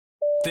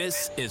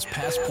This is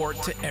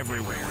Passport to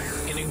Everywhere,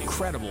 an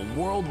incredible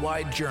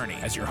worldwide journey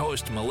as your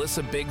host,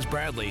 Melissa Biggs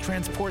Bradley,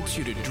 transports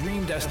you to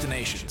dream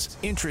destinations,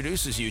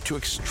 introduces you to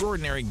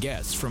extraordinary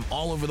guests from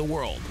all over the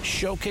world,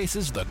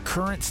 showcases the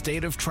current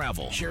state of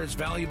travel, shares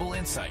valuable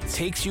insights,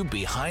 takes you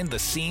behind the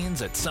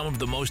scenes at some of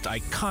the most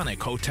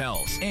iconic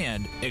hotels,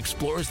 and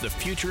explores the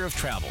future of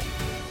travel.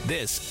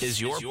 This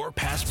is your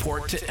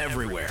Passport to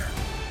Everywhere.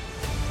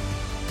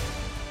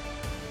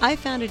 I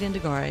founded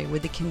Indigare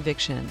with the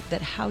conviction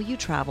that how you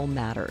travel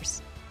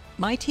matters.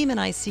 My team and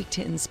I seek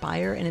to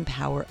inspire and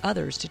empower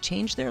others to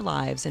change their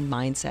lives and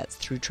mindsets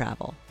through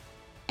travel,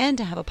 and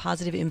to have a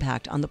positive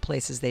impact on the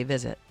places they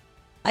visit.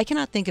 I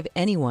cannot think of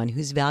anyone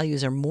whose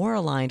values are more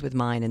aligned with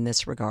mine in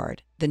this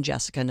regard than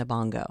Jessica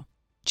Nabongo.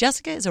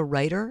 Jessica is a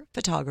writer,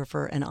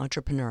 photographer, and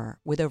entrepreneur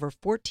with over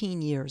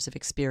 14 years of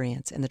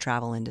experience in the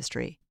travel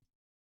industry.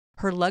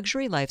 Her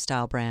luxury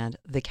lifestyle brand,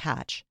 The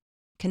Catch,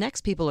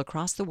 connects people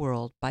across the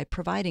world by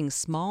providing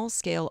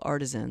small-scale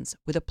artisans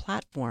with a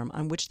platform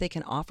on which they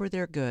can offer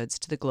their goods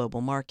to the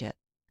global market.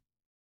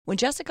 When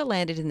Jessica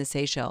landed in the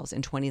Seychelles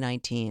in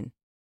 2019,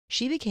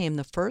 she became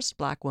the first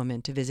Black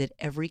woman to visit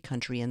every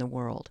country in the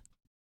world.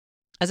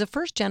 As a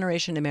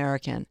first-generation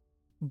American,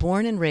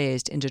 born and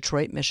raised in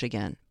Detroit,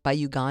 Michigan, by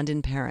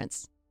Ugandan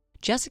parents,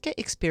 Jessica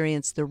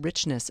experienced the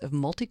richness of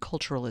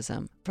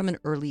multiculturalism from an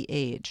early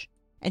age,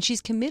 and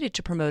she's committed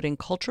to promoting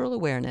cultural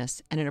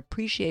awareness and an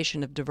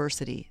appreciation of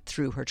diversity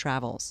through her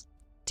travels.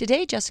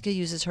 Today, Jessica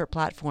uses her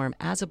platform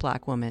as a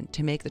Black woman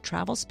to make the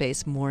travel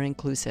space more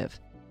inclusive.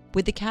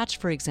 With The Catch,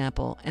 for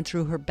example, and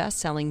through her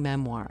best-selling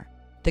memoir,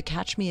 The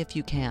Catch Me If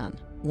You Can,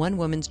 One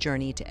Woman's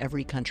Journey to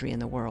Every Country in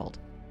the World.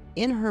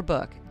 In her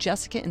book,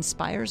 Jessica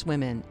inspires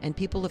women and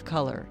people of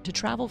color to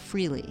travel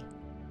freely,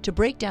 to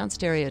break down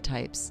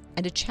stereotypes,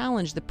 and to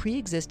challenge the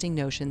pre-existing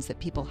notions that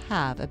people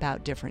have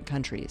about different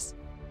countries.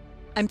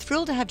 I'm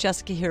thrilled to have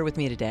Jessica here with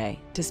me today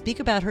to speak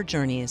about her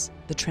journeys,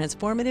 the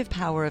transformative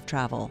power of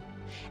travel,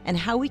 and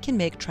how we can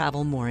make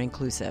travel more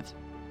inclusive.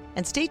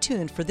 And stay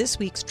tuned for this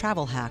week's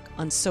travel hack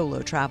on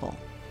solo travel.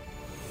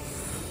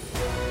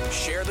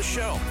 Share the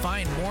show.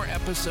 Find more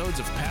episodes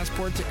of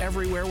Passport to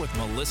Everywhere with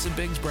Melissa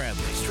Biggs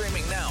Bradley,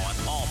 streaming now on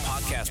all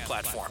podcast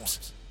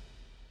platforms.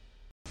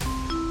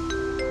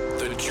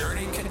 The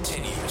journey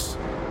continues.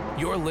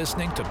 You're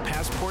listening to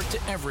Passport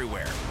to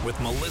Everywhere with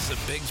Melissa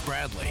Biggs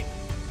Bradley.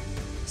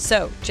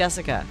 So,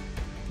 Jessica,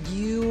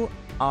 you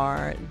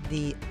are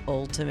the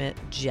ultimate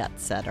jet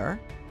setter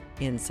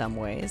in some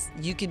ways.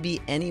 You could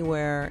be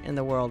anywhere in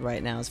the world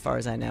right now, as far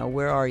as I know.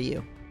 Where are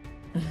you?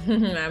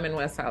 I'm in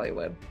West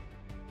Hollywood.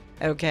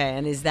 Okay,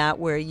 and is that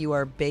where you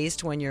are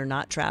based when you're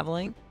not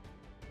traveling?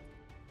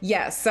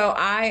 Yes, so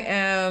I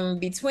am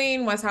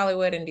between West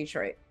Hollywood and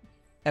Detroit.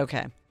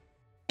 Okay.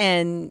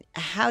 And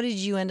how did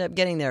you end up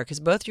getting there?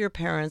 Because both your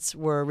parents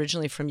were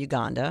originally from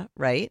Uganda,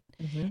 right?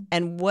 Mm-hmm.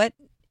 And what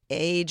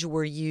age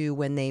were you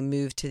when they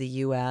moved to the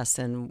U.S.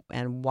 and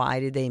why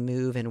did they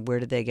move and where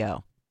did they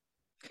go?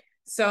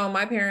 So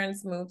my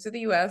parents moved to the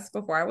U.S.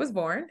 before I was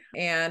born,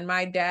 and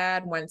my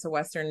dad went to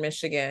Western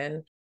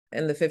Michigan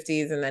in the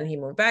 50s, and then he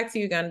moved back to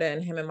Uganda,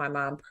 and him and my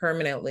mom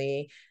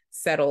permanently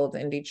settled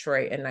in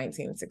Detroit in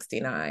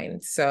 1969.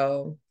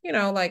 So,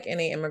 like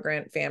any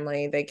immigrant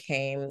family, they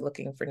came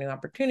looking for new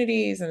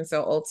opportunities. And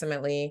so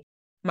ultimately,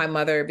 my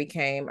mother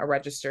became a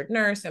registered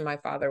nurse and my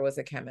father was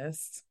a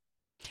chemist.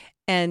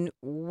 And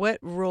what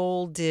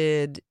role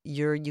did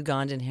your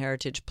Ugandan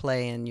heritage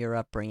play in your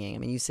upbringing? I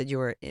mean, you said you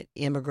were an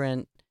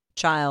immigrant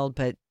child,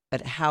 but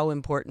how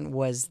important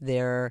was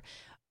their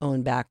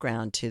own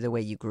background to the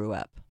way you grew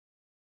up?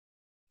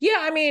 Yeah,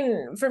 I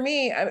mean, for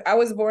me, I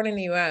was born in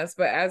the U.S.,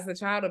 but as the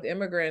child of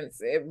immigrants,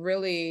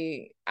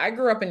 I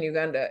grew up in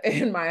Uganda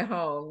in my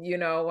home.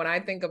 When I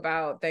think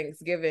about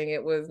Thanksgiving,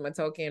 it was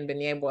matoke and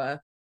benyebwa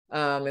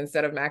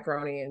instead of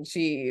macaroni and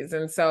cheese.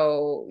 And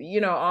so,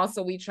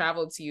 also we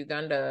traveled to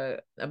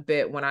Uganda a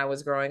bit when I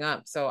was growing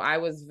up. So I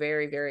was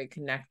very, very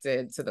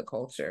connected to the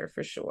culture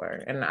for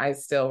sure. And I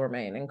still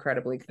remain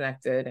incredibly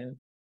connected. And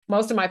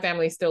most of my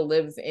family still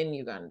lives in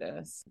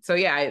Uganda. So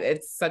yeah,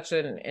 it's such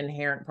an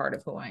inherent part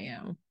of who I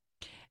am.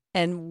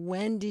 And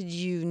when did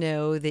you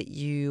know that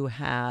you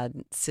had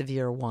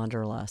severe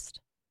wanderlust?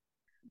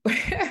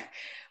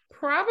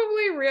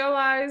 Probably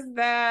realized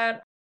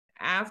that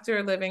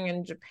after living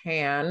in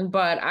Japan,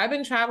 but I've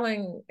been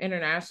traveling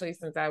internationally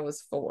since I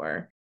was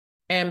 4.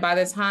 And by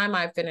the time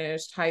I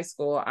finished high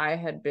school, I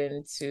had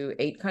been to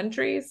 8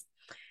 countries.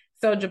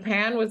 So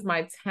Japan was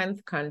my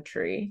 10th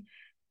country.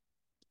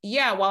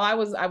 Yeah, while I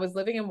was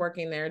living and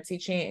working there,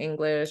 teaching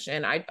English,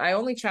 and I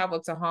only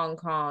traveled to Hong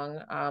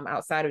Kong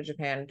outside of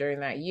Japan during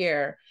that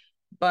year.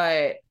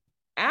 But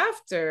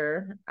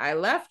after I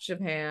left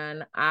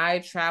Japan, I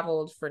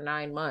traveled for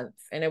 9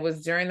 months. And it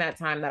was during that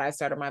time that I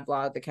started my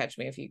blog, The Catch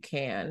Me If You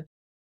Can,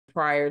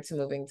 prior to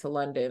moving to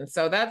London.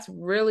 So that's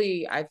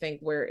really, I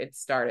think, where it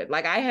started.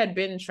 Like I had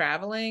been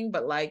traveling,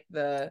 but like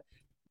the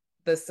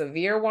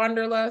severe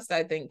wanderlust,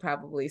 I think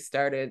probably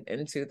started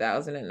in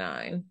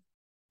 2009.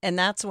 And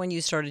that's when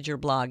you started your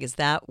blog. Is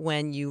that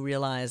when you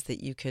realized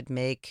that you could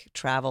make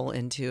travel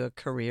into a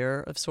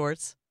career of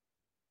sorts?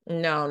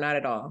 No, not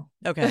at all.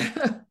 Okay.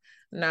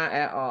 Not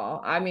at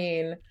all. I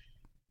mean,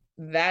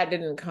 that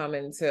didn't come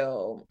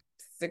until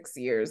 6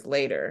 years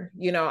later.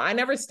 I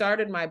never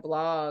started my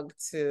blog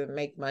to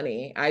make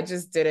money. I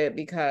just did it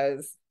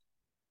because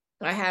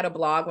I had a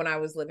blog when I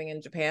was living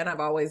in Japan. I've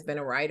always been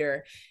a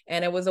writer,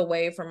 and it was a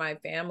way for my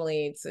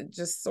family to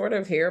just sort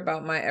of hear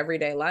about my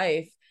everyday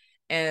life.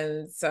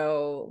 And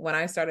so when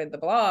I started the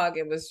blog,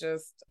 it was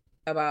just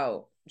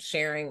about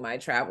sharing my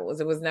travels.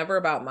 It was never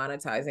about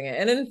monetizing it.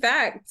 And in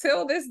fact,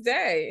 till this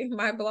day,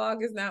 my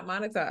blog is not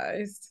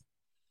monetized.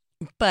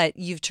 But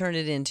you've turned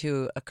it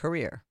into a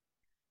career.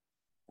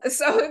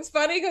 So it's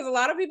funny because a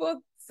lot of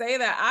people say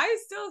that. I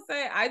still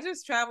say I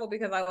just travel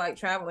because I like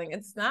traveling.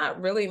 It's not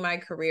really my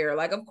career.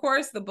 Like, of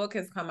course, the book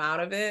has come out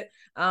of it.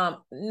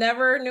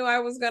 Never knew I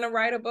was going to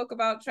write a book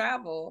about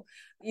travel.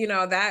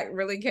 That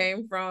really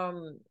came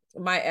from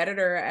my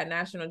editor at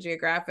National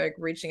Geographic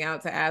reaching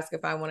out to ask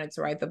if I wanted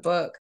to write the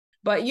book.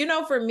 But,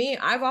 for me,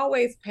 I've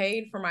always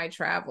paid for my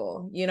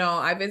travel.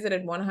 I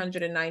visited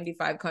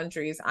 195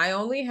 countries. I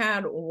only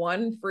had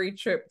one free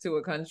trip to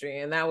a country,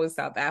 and that was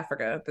South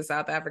Africa. The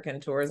South African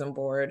Tourism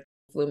Board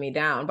flew me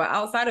down. But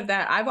outside of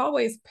that, I've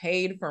always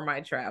paid for my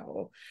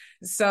travel.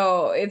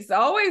 So it's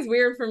always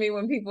weird for me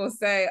when people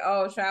say,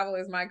 oh, travel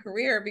is my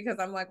career, because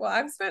I'm like, well,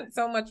 I've spent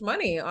so much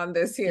money on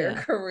this here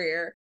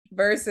career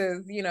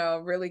versus,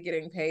 really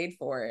getting paid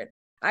for it.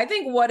 I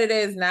think what it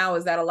is now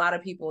is that a lot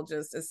of people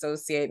just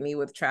associate me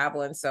with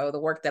travel. And so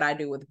the work that I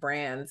do with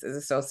brands is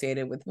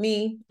associated with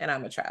me, and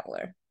I'm a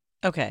traveler.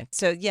 Okay.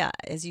 So yeah,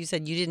 as you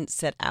said, you didn't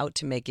set out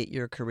to make it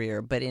your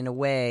career, but in a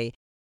way,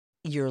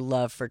 your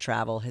love for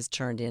travel has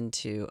turned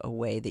into a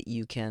way that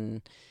you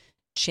can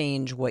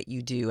change what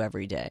you do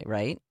every day,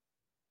 right?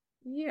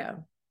 Yeah.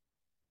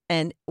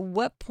 And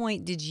what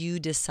point did you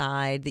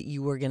decide that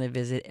you were going to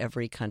visit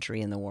every country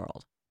in the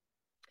world?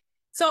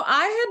 So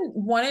I had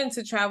wanted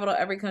to travel to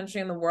every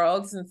country in the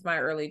world since my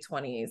early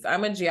 20s.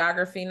 I'm a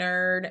geography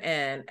nerd,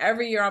 and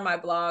every year on my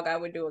blog, I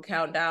would do a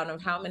countdown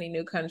of how many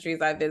new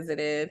countries I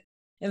visited.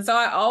 And so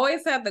I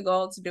always had the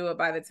goal to do it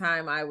by the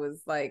time I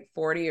was like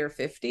 40 or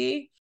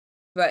 50.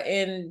 But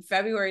in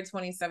February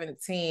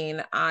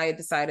 2017, I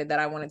decided that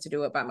I wanted to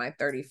do it by my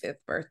 35th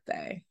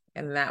birthday.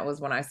 And that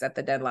was when I set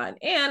the deadline.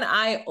 And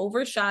I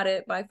overshot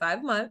it by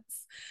 5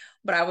 months,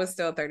 but I was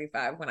still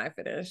 35 when I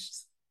finished.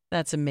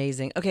 That's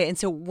amazing. Okay, and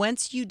so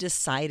once you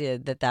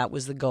decided that that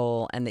was the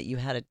goal and that you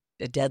had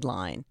a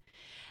deadline,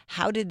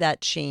 how did that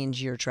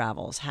change your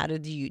travels?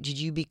 Did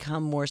you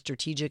become more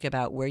strategic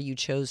about where you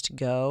chose to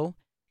go?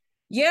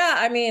 Yeah,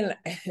 I mean,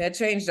 it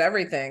changed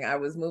everything. I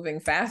was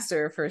moving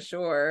faster for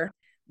sure,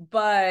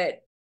 but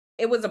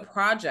it was a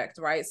project,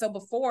 right? So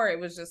before it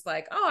was just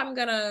like, oh, I'm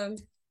gonna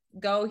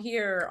go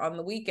here on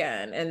the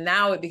weekend. And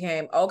now it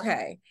became,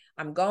 okay,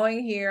 I'm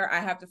going here. I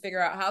have to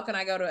figure out how can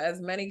I go to as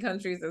many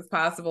countries as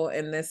possible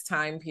in this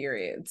time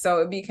period. So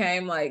it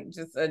became like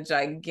just a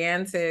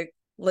gigantic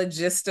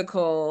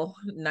logistical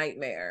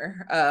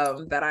nightmare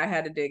that I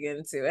had to dig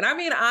into. And I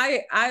mean,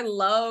 I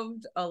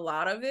loved a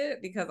lot of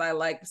it because I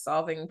liked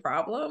solving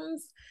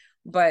problems,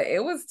 but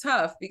it was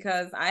tough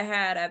because I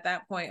had at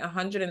that point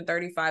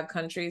 135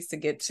 countries to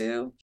get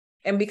to.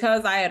 And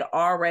because I had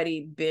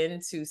already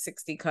been to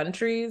 60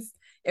 countries,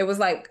 it was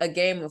like a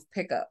game of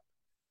pickup.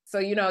 So,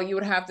 you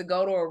would have to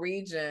go to a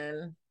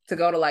region to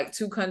go to like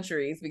 2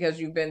 countries because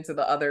you've been to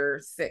the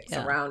other 6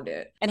 around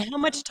it. And how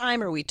much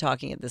time are we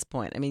talking at this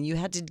point? I mean, you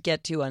had to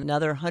get to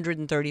another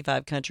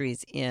 135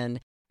 countries in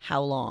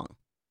how long?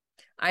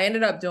 I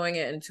ended up doing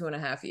it in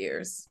 2.5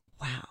 years.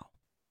 Wow.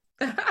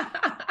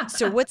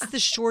 So what's the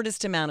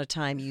shortest amount of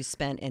time you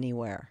spent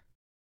anywhere?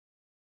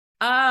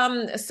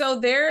 So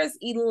there's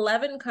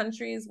 11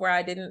 countries where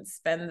I didn't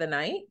spend the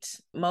night.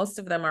 Most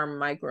of them are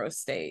micro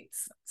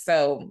states.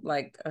 So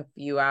like a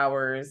few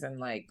hours in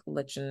like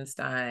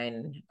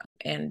Liechtenstein,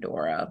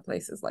 Andorra,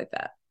 places like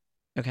that.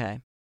 Okay.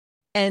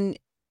 And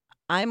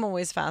I'm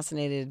always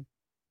fascinated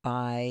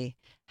by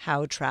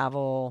how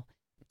travel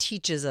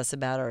teaches us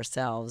about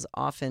ourselves,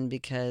 often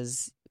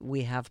because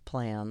we have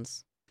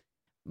plans,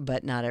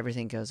 but not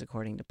everything goes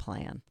according to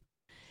plan.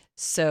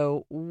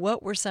 So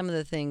what were some of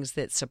the things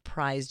that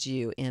surprised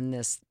you in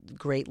this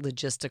great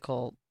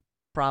logistical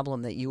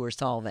problem that you were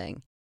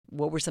solving?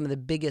 What were some of the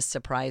biggest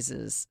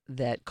surprises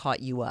that caught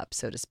you up,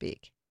 so to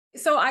speak?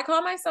 So I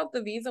call myself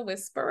the visa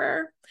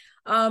whisperer.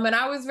 And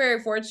I was very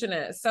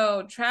fortunate.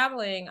 So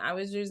traveling, I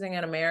was using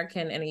an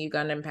American and a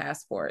Ugandan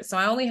passport. So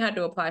I only had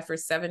to apply for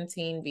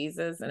 17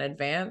 visas in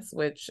advance,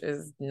 which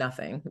is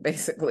nothing,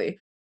 basically.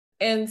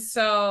 And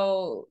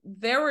so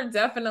there were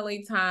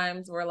definitely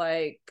times where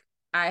like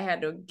I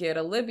had to get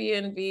a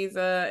Libyan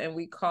visa, and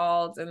we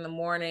called in the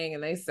morning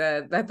and they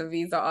said that the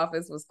visa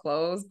office was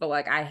closed, but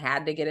like I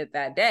had to get it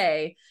that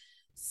day.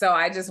 So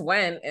I just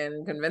went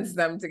and convinced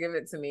them to give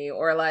it to me.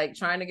 Or like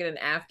trying to get an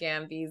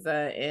Afghan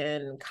visa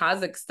in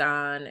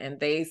Kazakhstan, and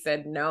they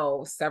said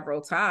no several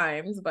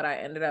times, but I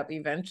ended up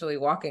eventually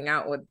walking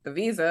out with the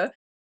visa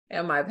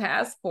and my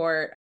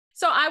passport.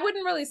 So I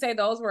wouldn't really say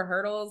those were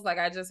hurdles. Like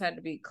I just had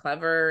to be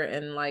clever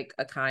and like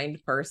a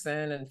kind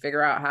person and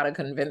figure out how to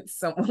convince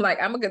someone. Like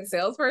I'm a good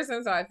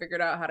salesperson, so I figured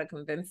out how to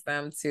convince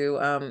them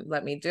to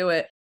let me do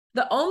it.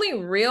 The only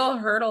real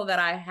hurdle that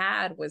I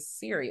had was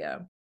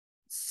Syria.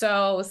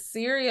 So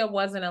Syria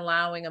wasn't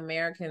allowing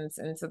Americans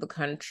into the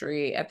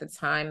country at the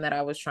time that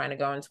I was trying to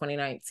go in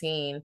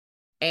 2019.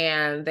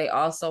 And they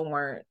also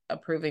weren't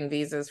approving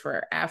visas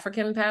for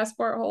African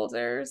passport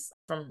holders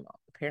from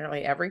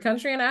apparently every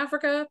country in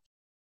Africa.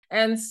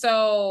 And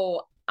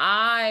so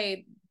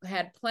I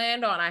had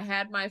planned on, I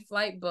had my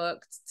flight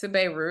booked to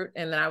Beirut,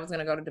 and then I was going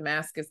to go to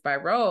Damascus by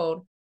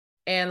road.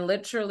 And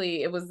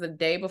literally, it was the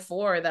day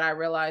before that I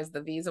realized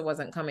the visa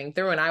wasn't coming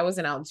through. And I was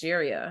in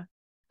Algeria.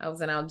 I was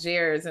in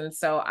Algiers. And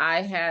so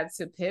I had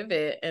to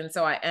pivot. And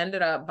so I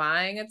ended up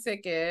buying a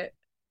ticket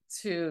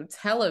to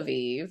Tel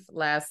Aviv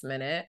last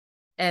minute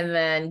and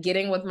then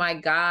getting with my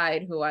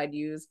guide who I'd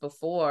used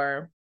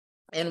before.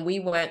 And we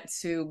went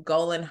to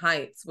Golan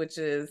Heights, which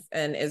is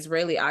an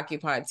Israeli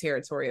occupied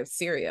territory of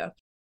Syria.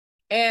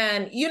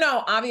 And, you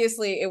know,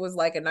 obviously it was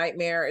like a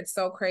nightmare. It's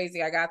so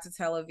crazy. I got to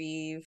Tel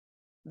Aviv.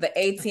 The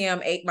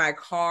ATM ate my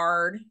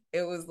card.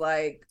 It was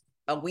like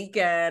a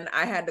weekend.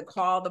 I had to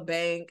call the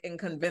bank and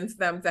convince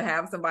them to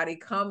have somebody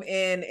come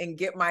in and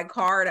get my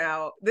card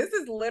out. This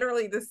is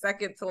literally the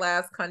second to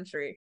last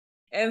country.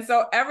 And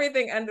so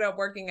everything ended up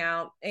working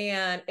out.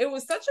 And it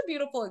was such a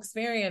beautiful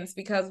experience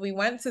because we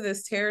went to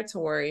this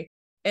territory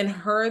and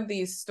heard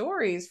these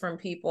stories from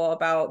people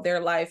about their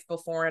life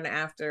before and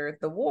after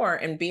the war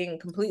and being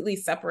completely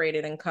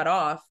separated and cut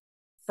off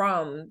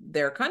from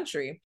their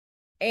country.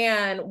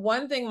 And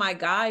one thing my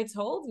guy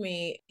told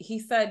me, he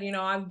said, you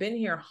know, I've been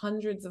here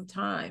hundreds of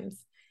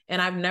times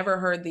and I've never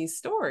heard these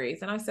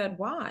stories. And I said,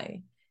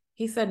 why?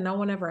 He said, no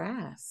one ever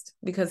asked,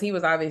 because he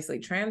was obviously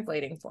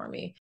translating for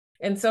me.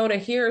 And so to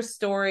hear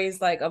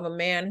stories like of a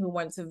man who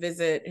went to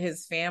visit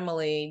his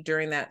family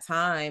during that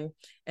time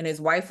and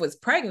his wife was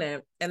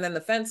pregnant and then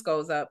the fence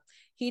goes up,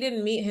 he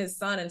didn't meet his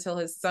son until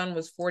his son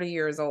was 40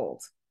 years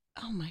old.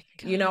 Oh my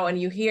God. You know, and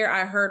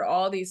I heard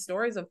all these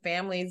stories of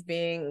families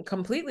being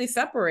completely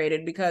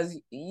separated because,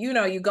 you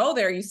know, you go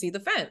there, you see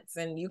the fence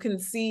and you can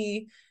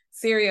see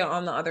Syria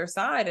on the other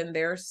side and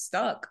they're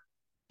stuck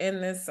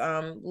in this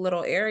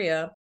little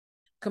area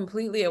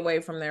completely away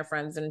from their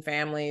friends and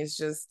families,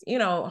 just, you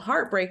know,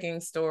 heartbreaking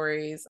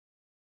stories.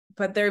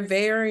 But they're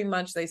very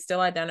much, they still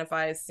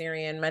identify as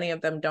Syrian. Many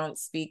of them don't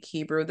speak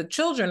Hebrew. The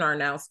children are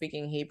now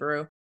speaking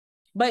Hebrew.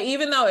 But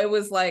even though it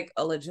was like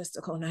a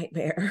logistical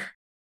nightmare,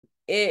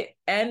 it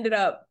ended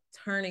up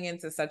turning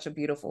into such a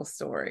beautiful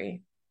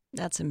story.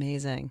 That's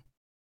amazing.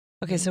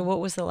 Okay, so what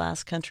was the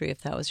last country,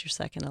 if that was your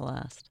second to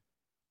last?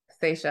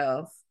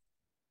 Seychelles.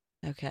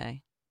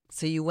 Okay.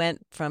 So you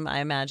went from,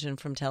 I imagine,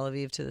 from Tel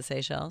Aviv to the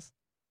Seychelles?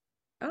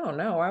 Oh,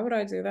 no. Why would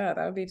I do that?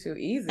 That would be too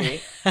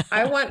easy.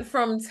 I went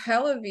from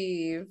Tel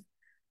Aviv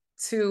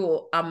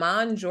to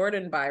Amman,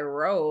 Jordan by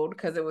road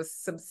because it was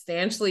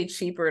substantially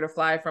cheaper to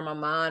fly from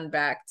Amman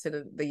back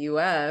to the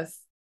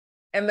US.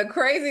 And the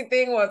crazy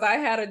thing was I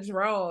had a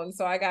drone.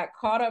 So I got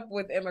caught up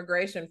with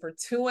immigration for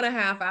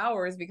 2.5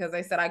 hours because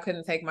they said I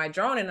couldn't take my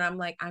drone. And I'm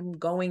like, I'm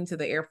going to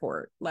the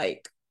airport.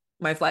 Like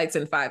my flight's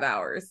in 5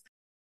 hours.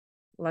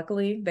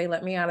 Luckily, they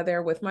let me out of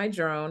there with my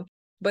drone.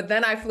 But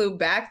then I flew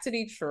back to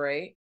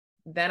Detroit.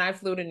 Then I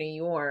flew to New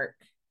York.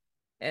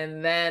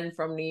 And then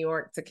from New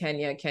York to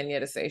Kenya, Kenya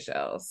to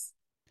Seychelles.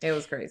 It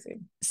was crazy.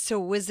 So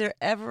was there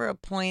ever a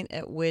point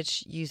at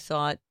which you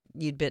thought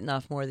you'd bitten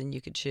off more than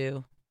you could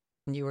chew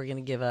and you were going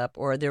to give up,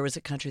 or there was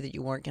a country that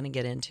you weren't going to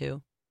get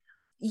into?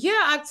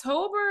 Yeah,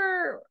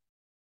 October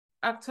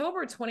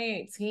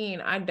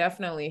 2018, I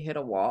definitely hit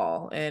a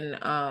wall. And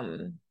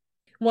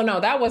well, no,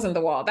 that wasn't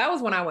the wall. That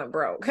was when I went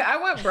broke. I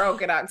went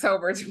broke in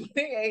October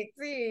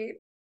 2018.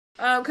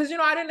 Because, you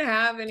know, I didn't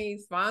have any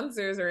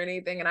sponsors or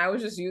anything, and I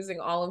was just using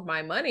all of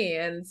my money.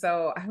 And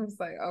so I was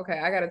like, okay,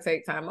 I got to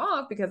take time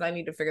off because I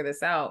need to figure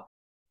this out.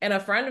 And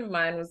a friend of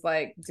mine was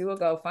like, do a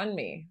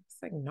GoFundMe. It's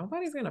like,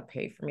 nobody's going to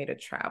pay for me to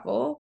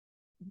travel.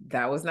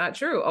 That was not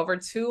true. Over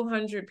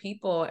 200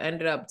 people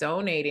ended up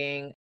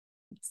donating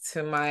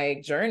to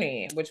my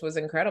journey, which was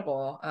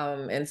incredible.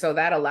 And so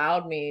that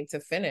allowed me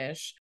to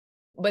finish.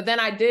 But then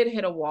I did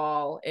hit a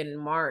wall in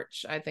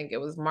March. I think it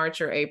was March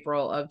or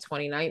April of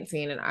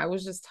 2019. And I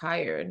was just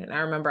tired. And I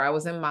remember I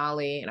was in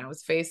Mali and I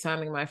was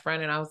FaceTiming my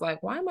friend. And I was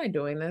like, why am I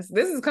doing this?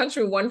 This is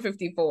country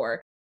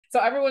 154. So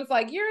everyone's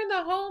like, you're in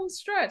the home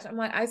stretch. I'm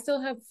like, I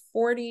still have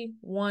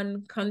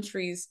 41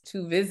 countries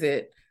to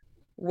visit.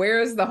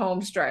 Where's the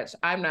home stretch?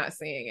 I'm not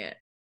seeing it.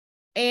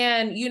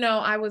 And, you know,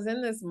 I was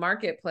in this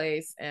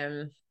marketplace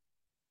and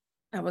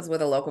I was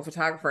with a local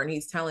photographer and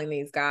he's telling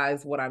these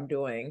guys what I'm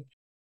doing.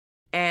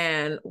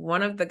 And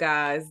one of the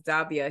guys,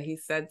 Dabia, he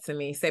said to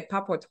me, c'est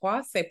pas pour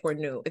toi, c'est pour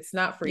nous. It's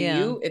not for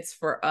you, it's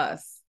for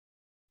us.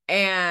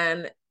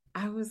 And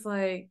I was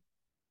like,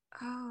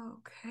 oh,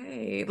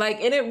 okay.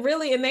 Like, and it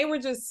really, and they were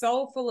just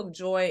so full of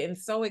joy and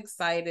so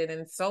excited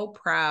and so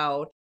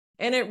proud.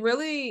 And it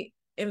really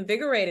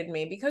invigorated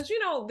me because, you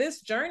know,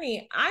 this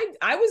journey,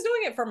 I was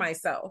doing it for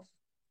myself.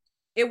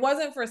 it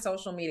wasn't for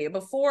social media.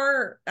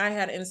 Before I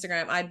had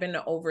Instagram, I'd been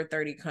to over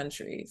 30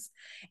 countries.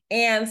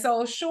 And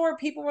so, sure,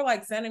 people were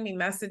like sending me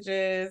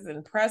messages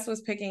and press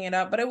was picking it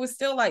up, but it was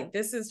still like,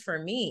 this is for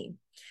me.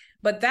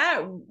 But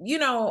that,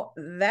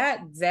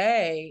 that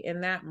day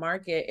in that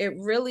market, it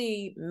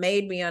really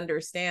made me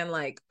understand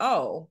like,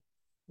 oh,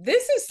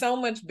 this is so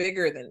much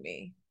bigger than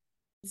me.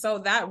 So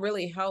that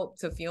really helped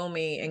to fuel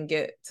me and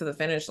get to the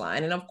finish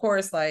line. And of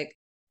course, like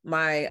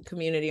my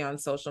community on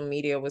social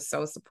media was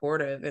so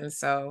supportive. And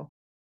so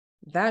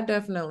that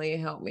definitely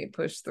helped me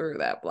push through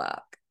that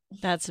block.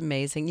 That's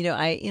amazing.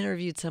 I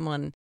interviewed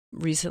someone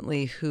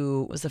recently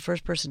who was the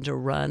first person to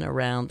run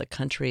around the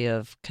country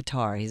of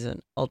Qatar. He's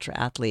an ultra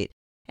athlete.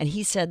 And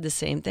he said the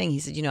same thing. He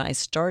said, I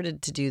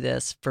started to do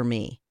this for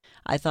me.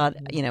 I thought,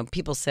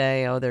 people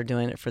say, oh, they're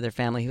doing it for their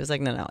family. He was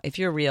like, no. If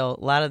you're real,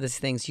 a lot of these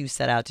things you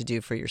set out to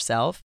do for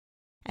yourself.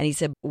 And he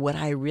said, what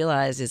I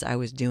realized is I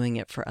was doing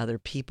it for other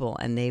people.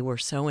 And they were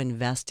so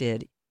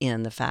invested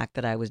in the fact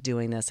that I was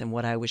doing this and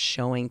what I was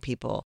showing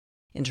people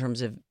in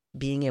terms of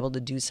being able to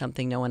do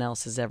something no one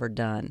else has ever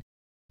done.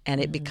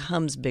 And it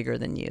becomes bigger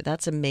than you.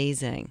 That's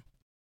amazing.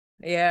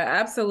 Yeah,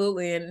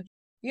 absolutely. And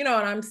and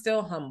I'm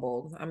still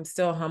humbled. I'm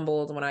still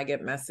humbled when I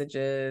get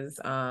messages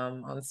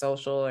on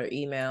social or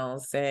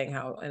emails saying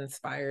how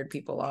inspired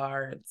people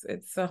are.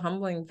 It's a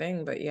humbling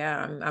thing, but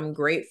yeah, I'm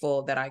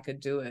grateful that I could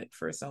do it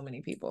for so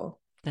many people.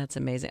 That's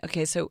amazing.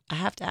 Okay, so I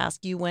have to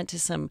ask, you went to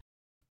some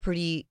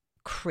pretty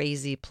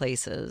crazy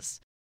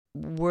places.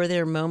 Were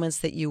there moments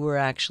that you were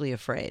actually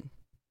afraid?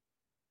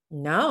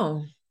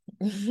 No,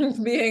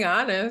 being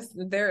honest,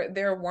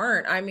 there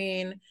weren't. I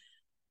mean,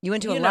 you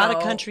went to a lot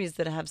of countries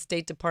that have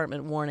State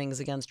Department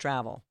warnings against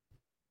travel.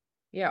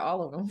 Yeah,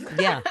 all of them.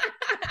 Yeah.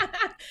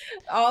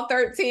 All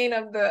 13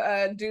 of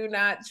the do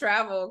not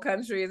travel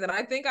countries. And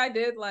I think I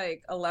did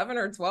like 11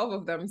 or 12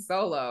 of them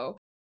solo.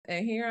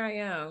 And here I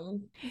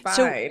am.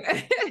 Fine.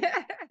 So,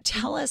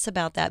 tell us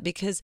about that,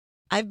 because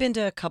I've been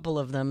to a couple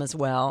of them as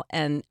well.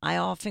 And I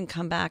often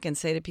come back and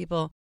say to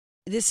people,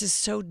 this is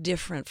so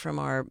different from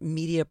our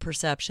media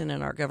perception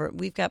and our government.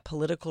 We've got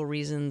political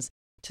reasons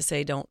to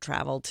say don't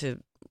travel to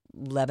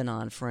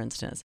Lebanon, for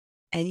instance.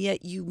 And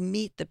yet you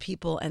meet the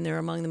people and they're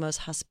among the most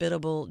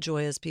hospitable,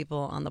 joyous people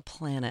on the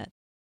planet.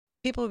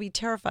 People would be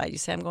terrified. You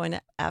say, I'm going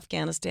to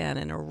Afghanistan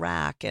and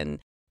Iraq and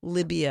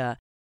Libya.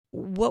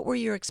 What were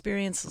your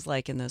experiences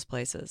like in those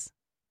places?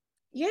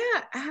 Yeah,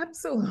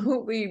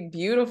 absolutely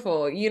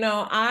beautiful.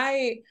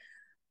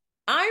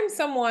 I'm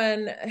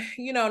someone,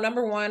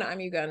 number one, I'm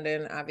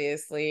Ugandan,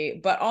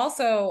 obviously, but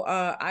also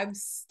I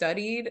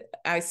studied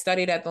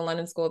at the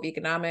London School of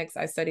Economics.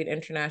 I studied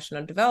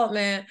international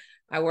development.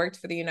 I worked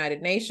for the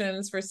United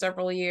Nations for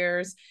several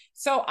years.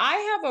 So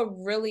I have a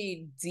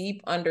really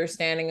deep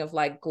understanding of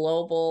like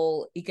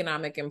global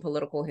economic and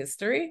political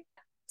history.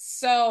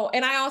 So,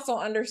 and I also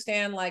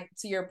understand, like,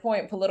 to your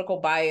point, political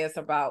bias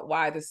about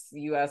why the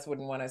US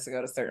wouldn't want us to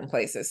go to certain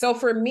places. So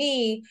for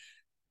me,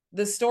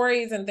 the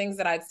stories and things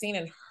that I'd seen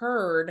and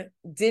heard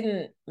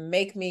didn't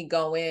make me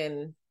go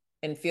in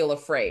and feel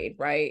afraid,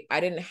 right?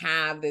 I didn't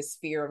have this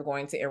fear of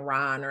going to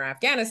Iran or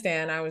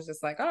Afghanistan. I was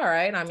just like, all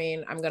right, I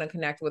mean, I'm going to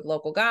connect with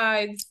local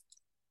guides.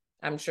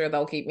 I'm sure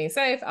they'll keep me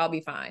safe. I'll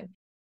be fine.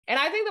 And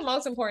I think the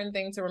most important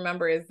thing to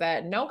remember is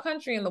that no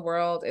country in the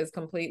world is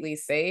completely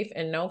safe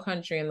and no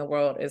country in the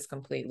world is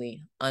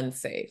completely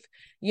unsafe.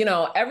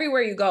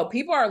 Everywhere you go,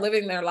 people are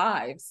living their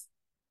lives.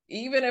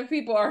 Even if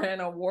people are in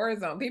a war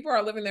zone, people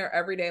are living their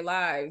everyday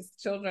lives.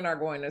 Children are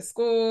going to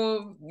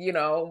school,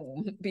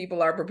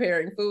 people are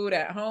preparing food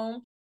at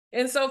home.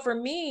 And so for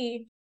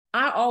me,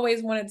 I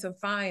always wanted to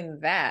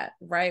find that,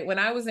 right? When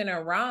I was in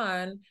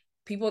Iran,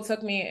 people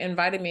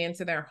invited me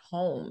into their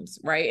homes,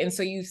 right? And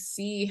so you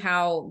see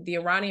how the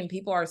Iranian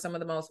people are some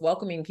of the most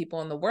welcoming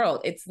people in the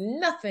world. It's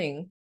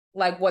nothing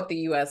like what the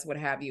US would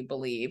have you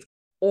believe.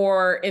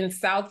 Or in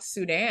South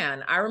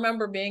Sudan, I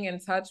remember being in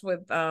touch with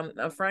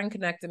a friend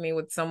connected me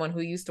with someone who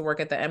used to work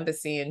at the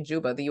embassy in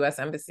Juba, the US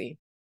embassy.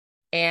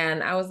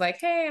 And I was like,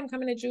 hey, I'm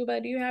coming to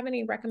Juba. Do you have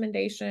any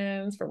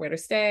recommendations for where to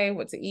stay,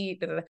 what to eat?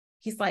 Da, da, da.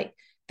 He's like,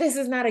 this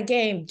is not a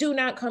game. Do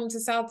not come to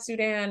South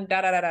Sudan,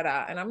 da, da, da, da,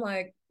 da. And I'm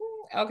like,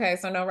 okay,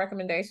 so no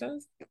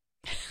recommendations?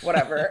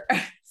 Whatever.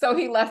 So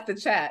he left the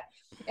chat.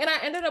 And I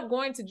ended up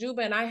going to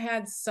Juba and I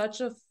had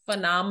such a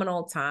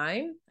phenomenal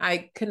time.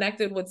 I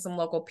connected with some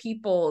local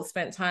people,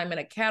 spent time in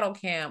a cattle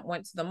camp,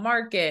 went to the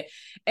market,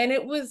 and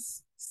it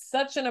was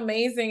such an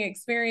amazing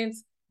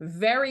experience.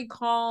 Very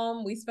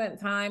calm. We spent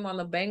time on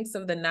the banks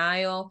of the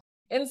Nile.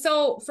 And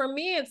so for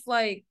me, it's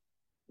like,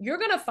 you're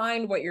going to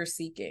find what you're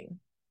seeking.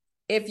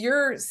 If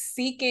you're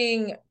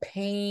seeking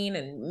pain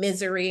and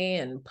misery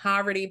and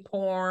poverty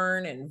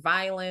porn and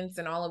violence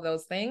and all of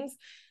those things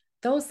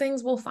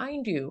will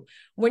find you.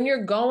 When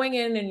you're going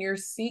in and you're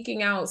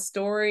seeking out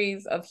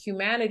stories of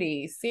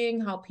humanity,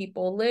 seeing how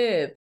people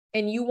live,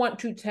 and you want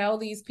to tell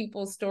these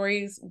people's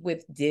stories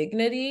with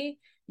dignity,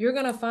 you're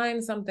going to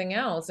find something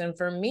else. And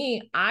for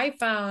me, I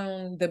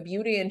found the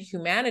beauty and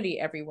humanity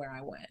everywhere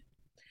I went.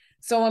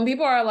 So when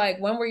people are like,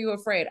 when were you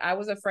afraid? I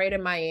was afraid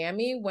in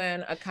Miami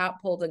when a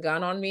cop pulled a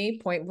gun on me,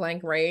 point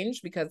blank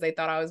range, because they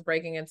thought I was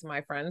breaking into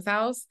my friend's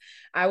house.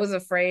 I was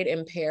afraid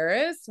in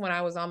Paris when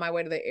I was on my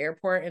way to the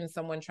airport and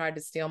someone tried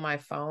to steal my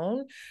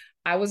phone.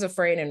 I was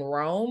afraid in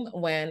Rome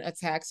when a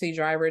taxi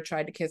driver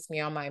tried to kiss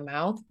me on my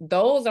mouth.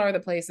 Those are the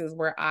places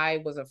where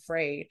I was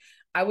afraid.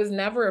 I was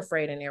never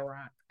afraid in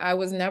Iraq. I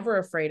was never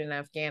afraid in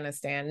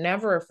Afghanistan,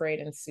 never afraid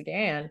in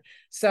Sudan.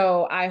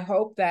 So I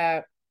hope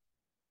that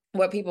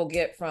what people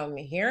get from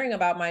hearing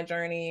about my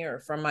journey or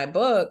from my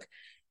book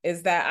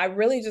is that I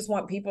really just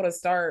want people to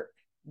start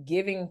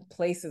giving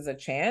places a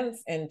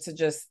chance and to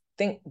just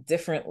think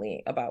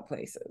differently about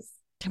places.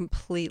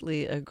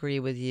 Completely agree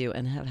with you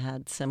and have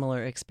had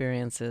similar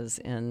experiences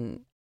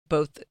in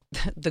both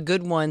the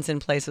good ones in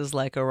places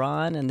like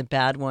Iran and the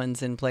bad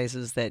ones in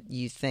places that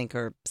you think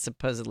are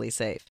supposedly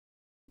safe.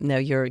 No,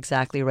 you're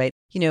exactly right.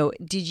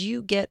 Did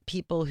you get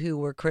people who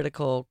were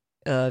critical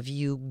of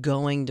you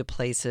going to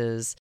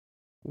places,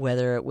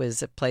 whether it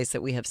was a place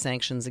that we have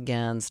sanctions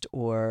against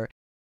or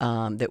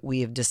that we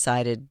have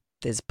decided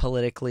is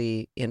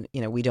politically,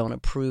 we don't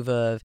approve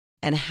of?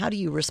 And how do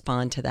you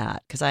respond to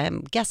that? Because I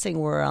am guessing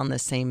we're on the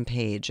same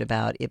page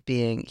about it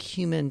being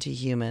human to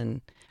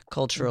human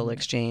cultural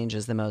exchange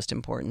is the most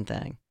important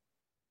thing.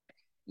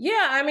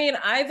 Yeah, I mean,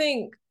 I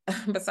think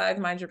besides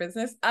mind your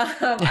business,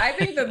 I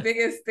think the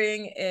biggest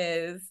thing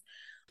is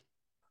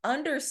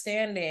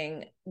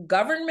understanding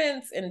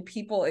governments and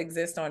people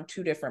exist on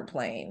two different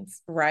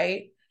planes,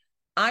 right?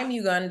 I'm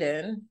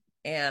Ugandan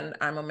and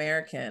I'm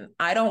American.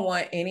 I don't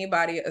want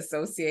anybody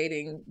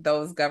associating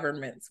those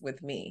governments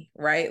with me,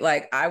 right?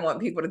 Like, I want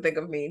people to think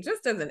of me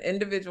just as an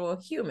individual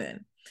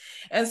human.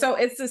 And so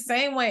it's the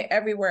same way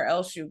everywhere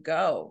else you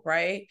go,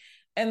 right?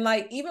 And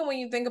like, even when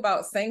you think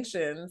about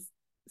sanctions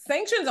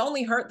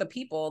only hurt the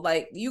people.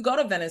 Like, you go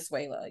to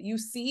Venezuela, you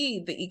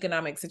see the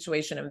economic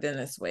situation in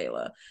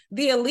Venezuela.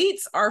 The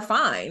elites are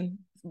fine,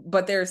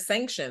 but there's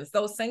sanctions.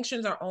 Those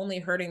sanctions are only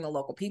hurting the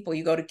local people.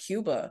 You go to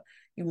Cuba,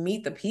 you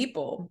meet the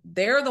people.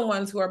 They're the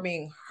ones who are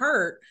being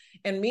hurt.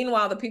 And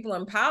meanwhile, the people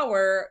in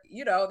power,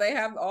 they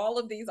have all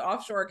of these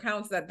offshore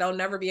accounts that they'll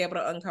never be able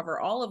to uncover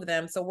all of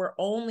them. So we're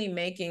only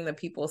making the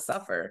people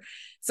suffer.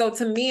 So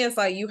to me, it's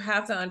like, you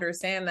have to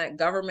understand that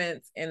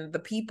governments and the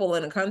people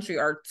in a country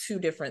are two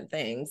different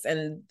things.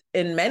 And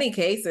in many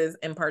cases,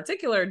 in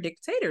particular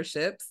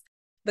dictatorships,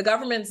 the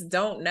governments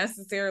don't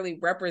necessarily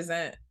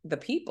represent the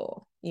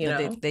people,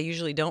 They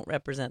usually don't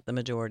represent the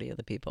majority of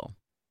the people.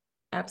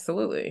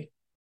 Absolutely.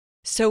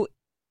 So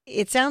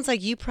it sounds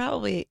like you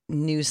probably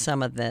knew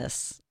some of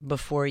this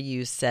before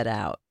you set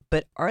out,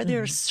 but are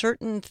there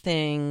certain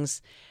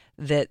things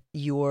that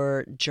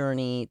your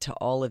journey to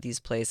all of these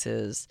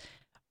places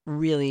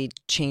really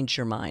changed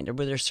your mind? Or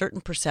were there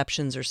certain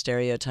perceptions or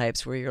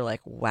stereotypes where you're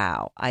like,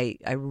 wow, I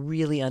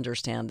really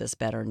understand this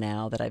better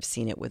now that I've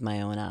seen it with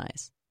my own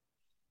eyes?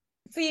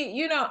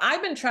 See,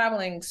 I've been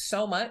traveling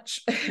so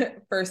much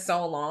for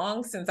so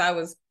long since I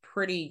was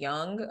pretty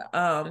young.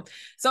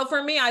 So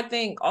for me, I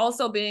think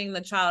also being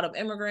the child of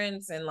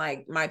immigrants and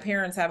like my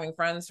parents having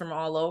friends from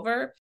all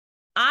over,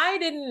 I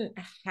didn't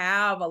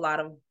have a lot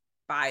of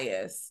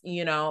bias.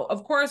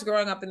 Of course,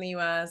 growing up in the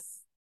US,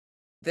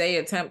 they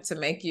attempt to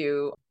make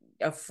you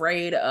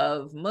afraid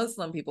of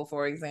Muslim people,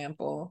 for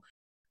example.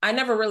 I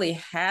never really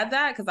had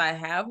that because I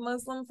have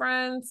Muslim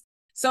friends.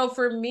 So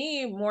for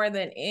me, more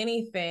than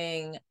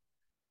anything,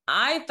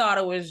 I thought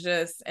it was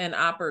just an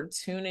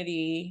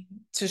opportunity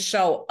to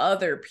show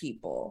other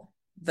people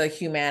the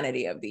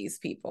humanity of these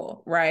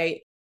people,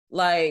 right?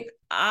 Like,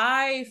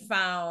 I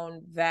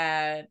found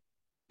that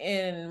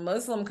in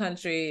Muslim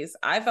countries,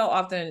 I felt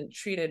often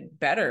treated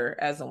better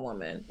as a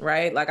woman,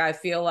 right? Like, I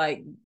feel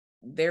like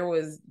there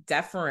was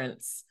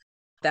deference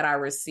that I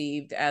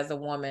received as a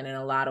woman in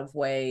a lot of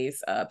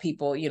ways.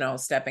 People,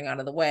 stepping out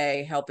of the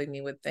way, helping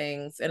me with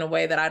things in a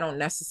way that I don't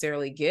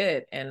necessarily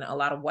get in a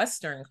lot of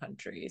Western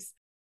countries.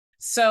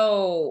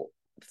 So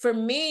for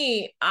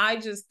me, I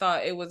just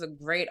thought it was a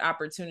great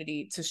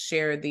opportunity to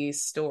share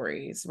these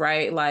stories,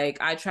 right? Like,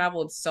 I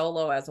traveled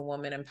solo as a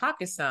woman in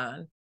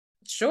Pakistan.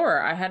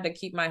 Sure, I had to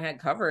keep my head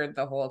covered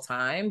the whole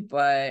time,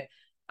 but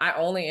I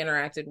only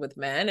interacted with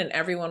men and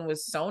everyone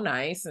was so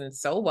nice and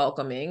so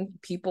welcoming.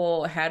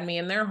 People had me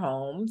in their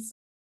homes.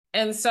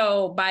 And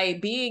so by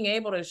being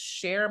able to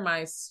share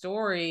my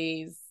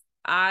stories,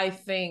 I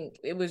think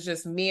it was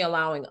just me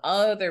allowing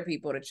other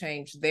people to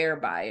change their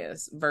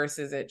bias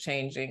versus it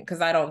changing,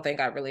 because I don't think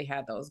I really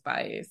had those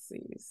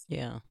biases.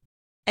 Yeah.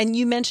 And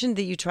you mentioned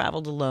that you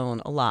traveled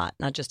alone a lot,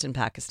 not just in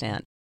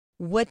Pakistan.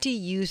 What do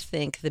you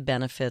think the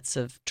benefits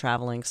of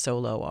traveling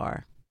solo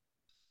are?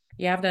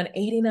 Yeah, I've done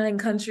 89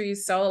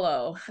 countries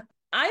solo.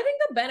 I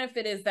think the the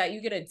benefit is that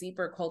you get a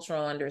deeper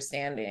cultural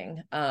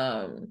understanding.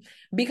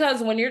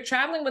 Because when you're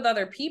traveling with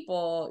other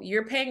people,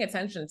 you're paying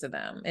attention to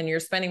them and you're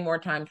spending more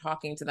time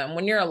talking to them.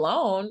 When you're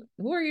alone,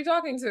 who are you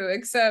talking to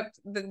except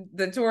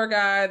the tour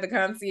guide, the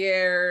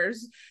concierge,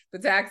 the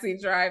taxi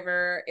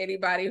driver,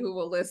 anybody who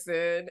will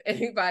listen,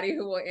 anybody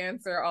who will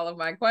answer all of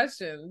my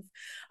questions.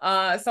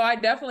 So I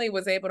definitely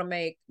was able to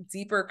make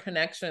deeper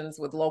connections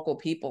with local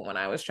people when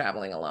I was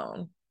traveling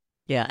alone.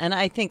 Yeah. And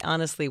I think,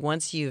 honestly,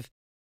 once you've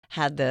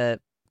had the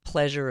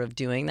pleasure of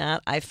doing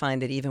that, I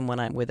find that even when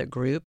I'm with a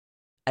group,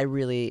 I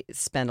really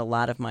spend a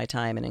lot of my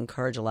time and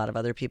encourage a lot of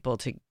other people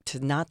to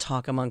not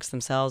talk amongst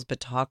themselves, but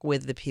talk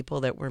with the people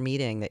that we're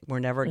meeting that we're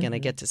never going to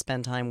get to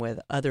spend time with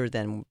other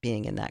than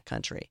being in that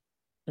country.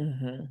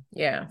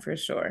 Yeah, for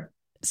sure.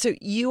 So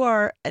you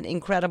are an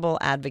incredible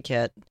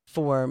advocate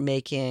for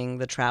making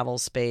the travel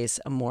space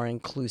a more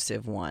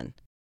inclusive one.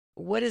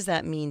 What does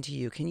that mean to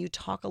you? Can you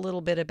talk a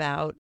little bit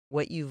about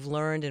what you've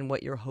learned and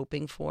what you're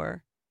hoping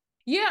for?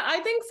 Yeah, I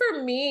think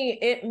for me,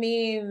 it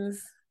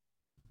means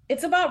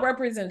it's about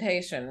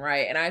representation,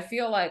 right? And I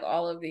feel like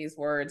all of these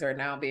words are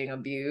now being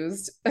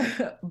abused,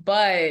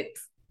 but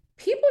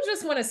people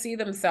just want to see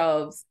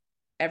themselves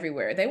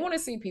everywhere. They want to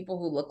see people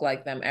who look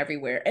like them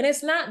everywhere. And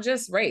it's not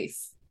just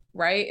race,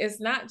 right? It's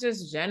not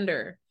just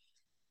gender.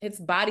 It's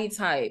body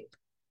type.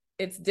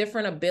 It's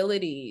different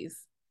abilities.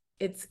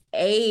 It's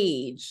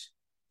age.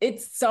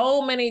 It's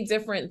so many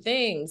different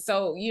things.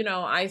 So,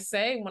 I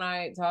say when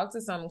I talk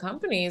to some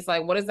companies,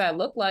 like, what does that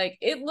look like?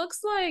 It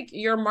looks like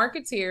your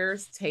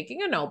marketeers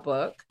taking a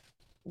notebook,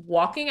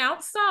 walking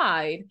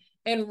outside,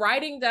 and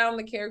writing down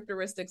the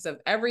characteristics of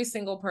every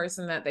single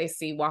person that they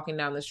see walking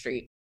down the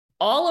street.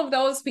 All of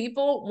those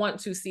people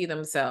want to see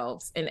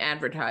themselves in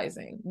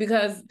advertising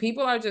because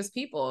people are just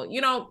people.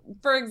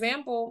 For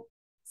example,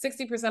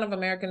 60% of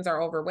Americans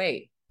are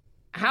overweight.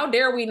 How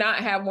dare we not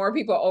have more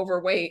people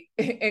overweight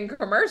in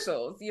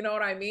commercials? You know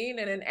what I mean?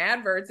 And in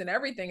adverts and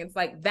everything, it's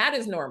like, that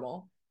is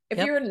normal. If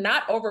you're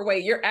not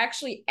overweight, you're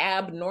actually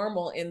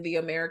abnormal in the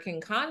American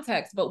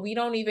context, but we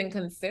don't even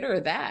consider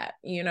that,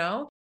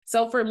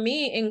 So for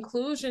me,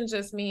 inclusion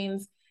just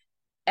means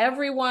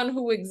everyone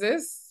who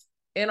exists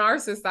in our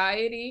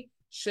society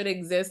should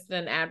exist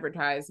in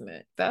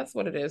advertisement. That's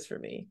what it is for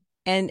me.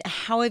 And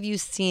how have you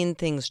seen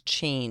things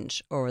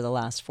change over the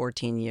last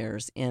 14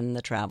 years in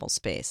the travel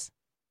space?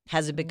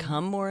 Has it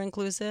become more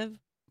inclusive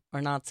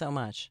or not so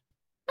much?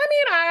 I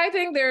mean, I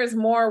think there's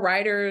more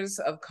writers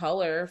of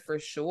color for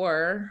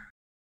sure.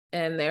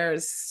 And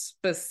there's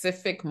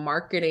specific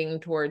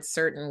marketing towards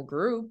certain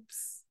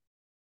groups.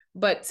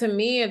 But to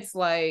me, it's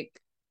like,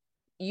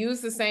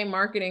 use the same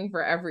marketing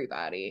for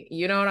everybody.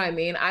 You know what I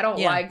mean? I don't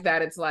like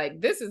that it's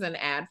like, this is an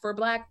ad for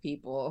Black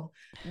people.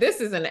 This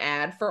is an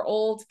ad for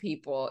old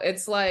people.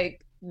 It's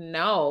like,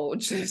 no,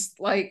 just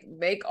like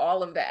make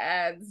all of the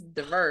ads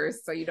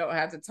diverse so you don't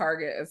have to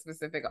target a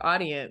specific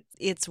audience.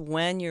 It's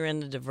when you're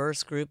in a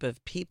diverse group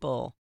of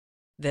people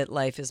that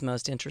life is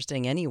most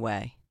interesting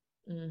anyway.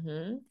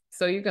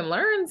 So you can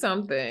learn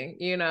something,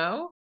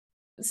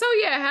 So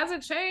yeah, has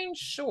it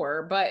changed?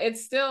 Sure, but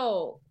it's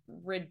still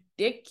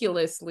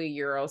ridiculously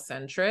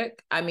Eurocentric.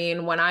 I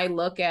mean, when I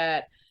look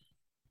at,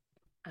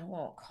 I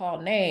won't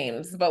call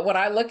names, but when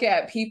I look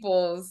at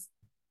people's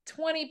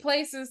 20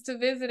 places to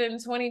visit in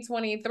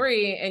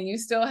 2023 and you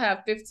still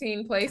have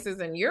 15 places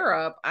in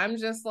Europe, I'm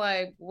just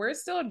like, we're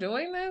still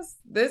doing this?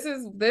 This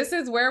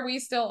is where we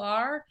still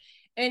are.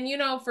 And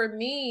for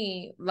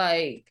me,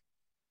 like,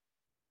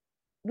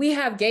 we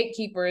have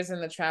gatekeepers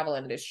in the travel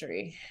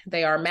industry.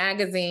 They are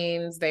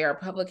magazines, they are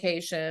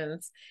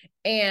publications,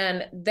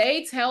 and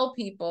they tell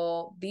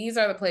people these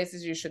are the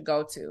places you should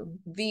go to.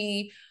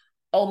 The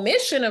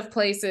omission of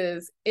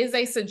places is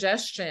a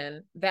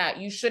suggestion that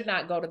you should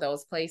not go to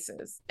those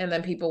places. And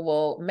then people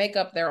will make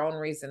up their own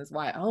reasons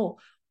why. Oh,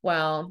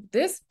 well,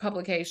 this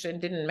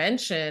publication didn't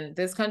mention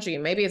this country.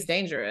 Maybe it's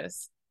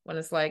dangerous. When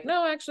it's like,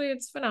 no, actually,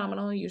 it's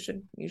phenomenal. You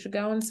should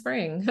go in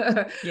spring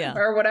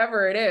or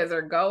whatever it is,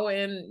 or go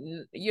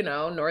in,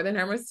 Northern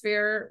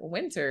Hemisphere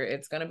winter.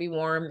 It's going to be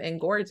warm and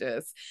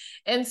gorgeous.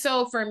 And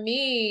so for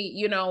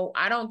me,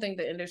 I don't think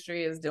the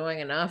industry is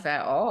doing enough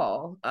at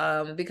all.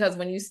 Because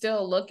when you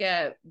still look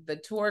at the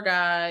tour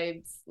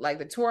guides, like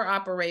the tour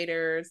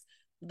operators,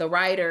 the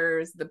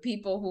writers, the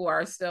people who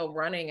are still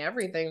running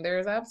everything,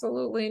 there's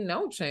absolutely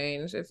no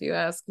change, if you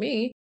ask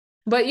me.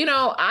 But,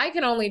 I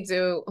can only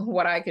do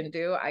what I can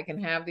do. I can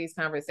have these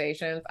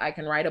conversations. I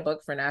can write a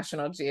book for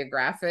National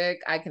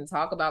Geographic. I can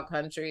talk about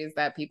countries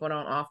that people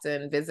don't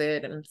often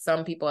visit and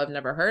some people have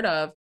never heard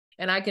of.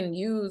 And I can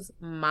use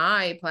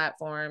my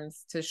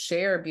platforms to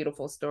share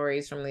beautiful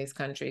stories from these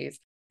countries,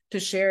 to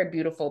share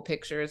beautiful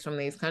pictures from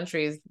these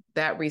countries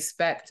that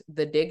respect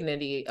the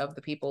dignity of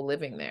the people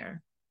living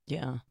there.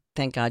 Yeah.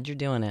 Thank God you're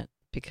doing it.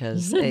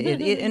 Because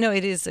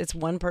it's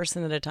one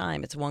person at a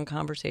time. It's one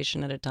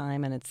conversation at a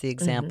time. And it's the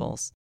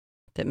examples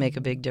that make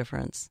a big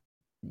difference.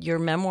 Your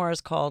memoir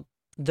is called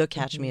The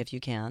Catch Me If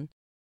You Can,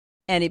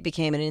 and it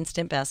became an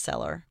instant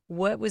bestseller.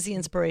 What was the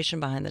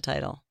inspiration behind the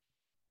title?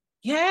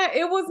 Yeah,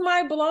 it was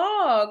my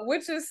blog,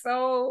 which is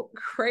so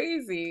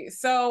crazy.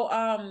 So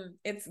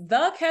it's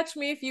the Catch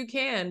Me If You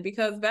Can,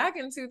 because back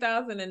in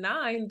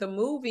 2009, the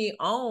movie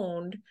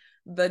owned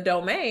the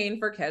domain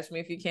for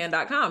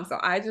catchmeifyoucan.com. So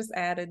I just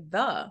added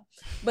the.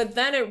 But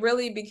then it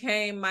really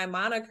became my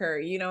moniker.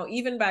 You know,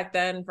 even back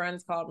then,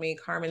 friends called me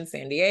Carmen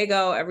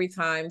Sandiego. Every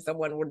time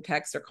someone would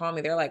text or call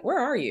me, they're like, "Where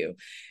are you?"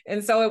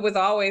 And so it was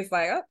always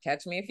like, oh,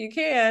 catch me if you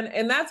can.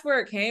 And that's where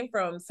it came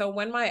from. So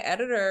when my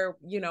editor,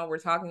 you know, we're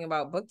talking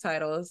about book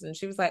titles and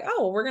she was like,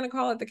 oh, well, we're going to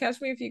call it The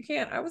Catch Me If You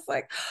Can. I was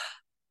like,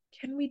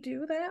 can we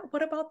do that?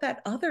 What about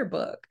that other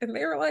book? And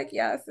they were like,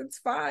 yes, it's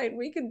fine.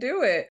 We can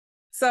do it.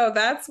 So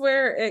that's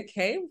where it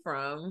came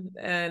from.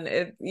 And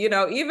it, you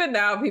know, even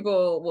now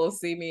people will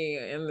see me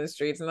in the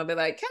streets and they'll be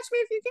like, catch me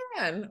if you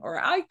can, or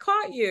I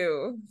caught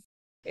you.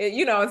 It,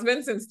 you know, it's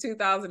been since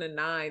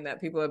 2009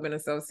 that people have been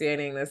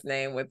associating this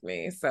name with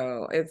me.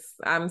 So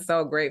I'm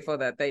so grateful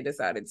that they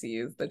decided to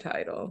use the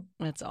title.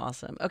 That's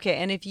awesome. Okay.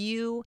 And if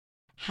you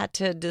had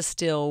to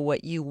distill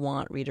what you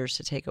want readers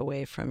to take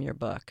away from your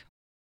book,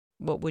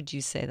 what would you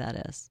say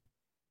that is?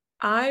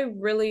 I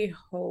really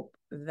hope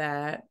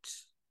that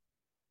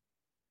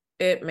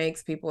it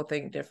makes people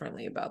think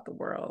differently about the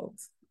world.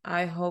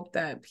 I hope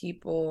that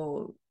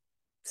people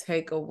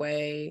take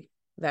away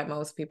that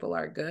most people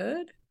are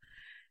good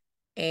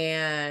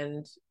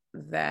and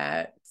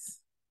that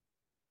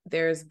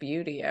there's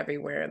beauty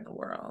everywhere in the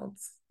world.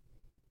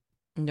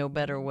 No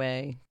better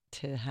way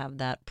to have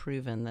that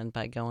proven than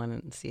by going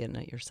and seeing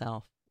it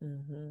yourself.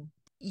 Mm-hmm.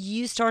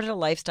 You started a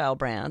lifestyle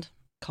brand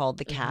called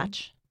The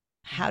Catch.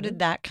 How did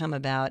that come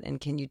about?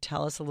 And can you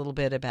tell us a little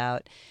bit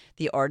about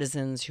the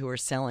artisans who are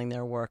selling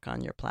their work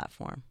on your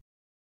platform?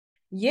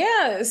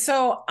 Yeah,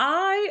 so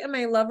I am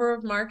a lover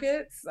of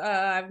markets.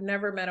 I've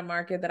never met a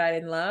market that I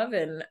didn't love.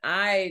 And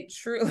I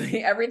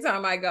truly, every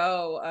time I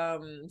go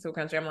to a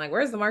country, I'm like,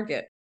 where's the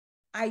market?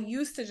 I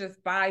used to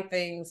just buy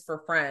things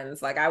for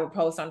friends. Like I would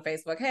post on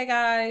Facebook, hey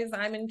guys,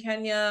 I'm in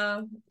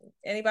Kenya.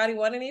 Anybody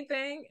want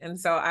anything? And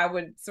so I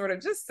would sort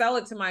of just sell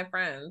it to my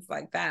friends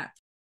like that.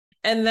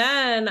 And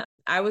then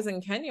I was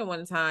in Kenya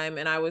one time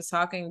and I was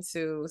talking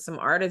to some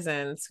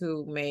artisans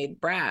who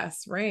made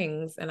brass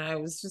rings. And I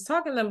was just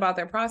talking to them about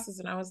their process.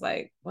 And I was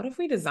like, what if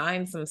we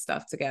design some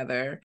stuff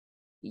together?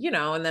 You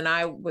know, and then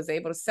I was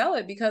able to sell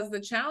it, because the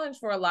challenge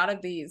for a lot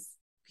of these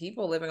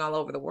people living all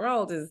over the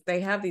world is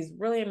they have these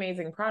really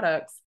amazing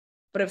products.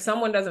 But if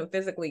someone doesn't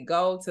physically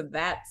go to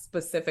that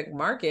specific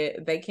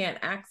market, they can't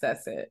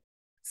access it.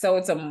 So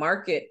it's a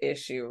market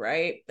issue,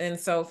 right? And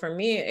so for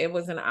me, it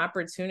was an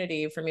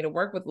opportunity for me to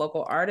work with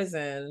local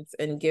artisans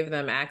and give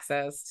them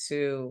access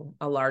to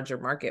a larger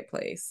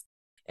marketplace.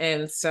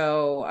 And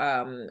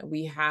so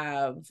we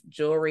have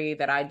jewelry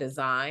that I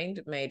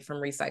designed made from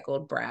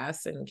recycled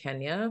brass in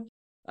Kenya.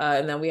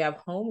 And then we have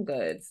home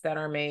goods that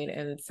are made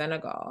in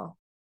Senegal.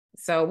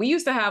 So we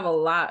used to have a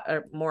lot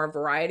more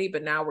variety,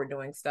 but now we're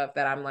doing stuff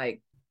that I'm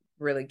like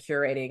really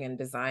curating and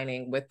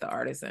designing with the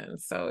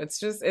artisans. So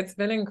it's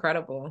been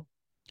incredible.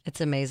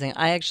 It's amazing.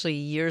 I actually,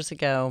 years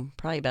ago,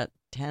 probably about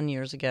 10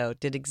 years ago,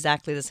 did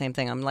exactly the same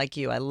thing. I'm like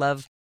you. I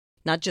love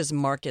not just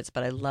markets,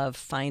 but I love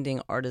finding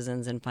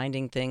artisans and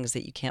finding things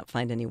that you can't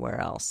find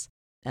anywhere else.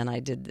 And I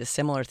did a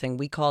similar thing.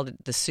 We called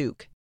it the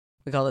souk.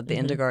 We called it the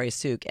Indigari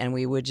souk. And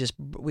we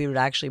would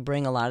actually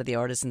bring a lot of the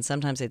artisans.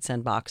 Sometimes they'd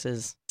send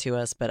boxes to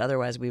us, but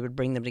otherwise we would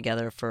bring them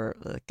together for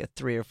like a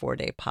 3 or 4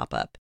 day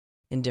pop-up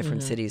in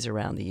different cities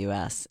around the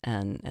U.S.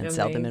 and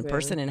sell them in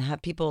person and have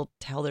people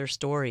tell their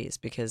stories,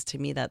 because to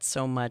me that's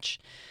so much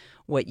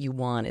what you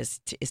want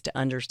is to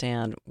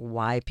understand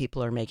why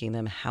people are making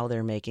them, how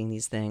they're making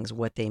these things,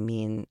 what they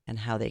mean, and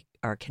how they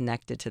are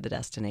connected to the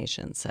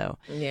destination. So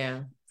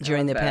yeah,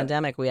 during the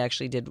pandemic, we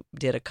actually did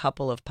a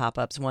couple of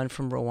pop-ups, one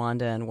from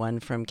Rwanda and one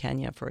from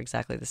Kenya for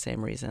exactly the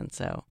same reason.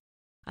 So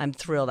I'm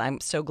thrilled.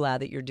 I'm so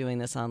glad that you're doing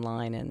this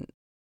online, and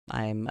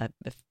I'm a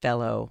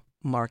fellow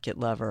market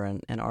lover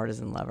and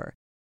artisan lover.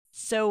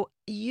 So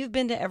you've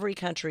been to every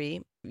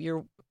country.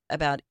 You're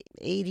about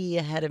 80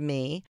 ahead of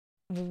me.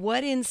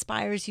 What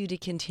inspires you to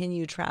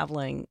continue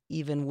traveling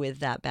even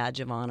with that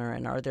badge of honor?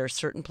 And are there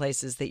certain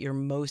places that you're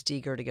most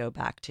eager to go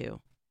back to?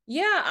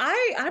 Yeah,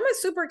 I'm a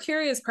super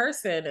curious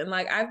person, and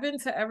like I've been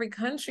to every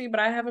country,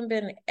 but I haven't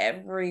been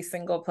every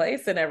single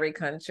place in every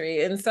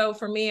country. And so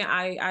for me,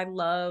 I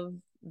love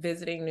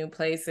visiting new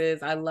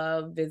places. I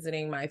love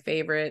visiting my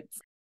favorites.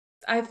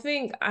 I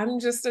think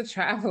I'm just a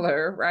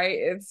traveler, right?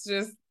 It's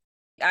just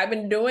I've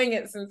been doing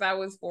it since I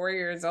was 4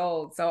 years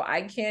old. So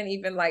I can't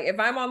even like, if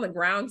I'm on the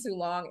ground too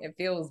long, it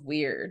feels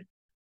weird.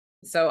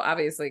 So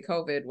obviously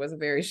COVID was a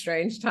very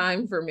strange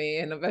time for me.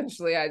 And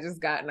eventually I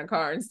just got in a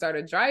car and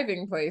started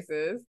driving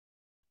places.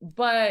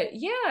 But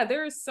yeah,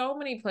 there's so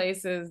many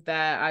places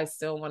that I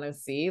still want to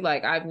see.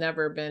 Like I've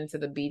never been to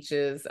the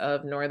beaches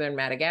of northern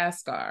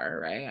Madagascar,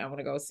 right? I want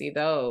to go see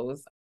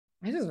those.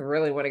 I just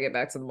really want to get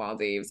back to the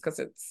Maldives because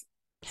it's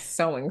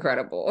so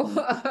incredible.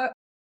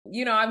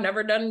 You know, I've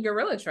never done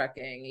gorilla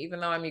trekking, even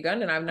though I'm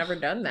Ugandan, I've never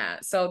done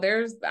that. So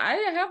I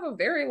have a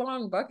very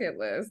long bucket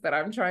list that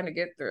I'm trying to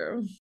get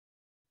through.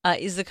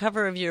 Is the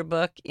cover of your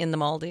book in the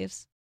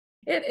Maldives?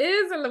 It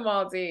is in the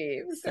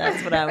Maldives.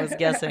 That's what I was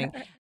guessing.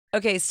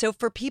 Okay, so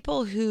for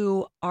people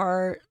who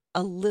are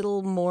a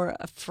little more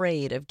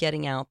afraid of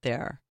getting out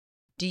there,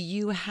 do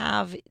you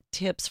have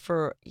tips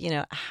for,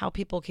 how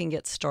people can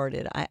get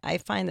started? I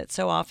find that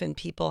so often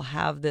people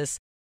have this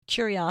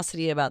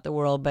curiosity about the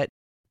world, but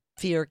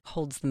fear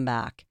holds them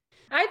back.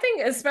 I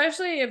think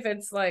especially if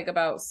it's like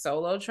about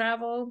solo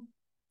travel,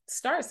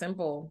 start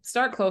simple,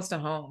 start close to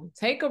home.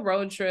 Take a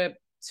road trip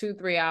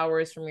 2-3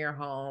 hours from your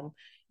home,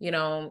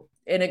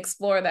 and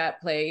explore that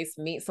place,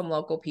 meet some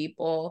local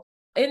people,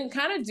 and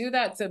kind of do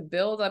that to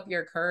build up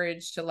your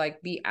courage to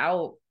like be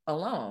out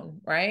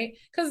alone, right?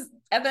 Because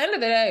at the end of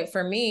the day,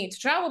 for me, to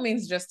travel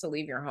means just to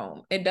leave your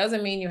home. It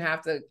doesn't mean you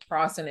have to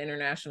cross an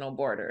international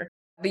border.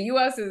 The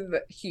US is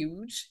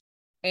huge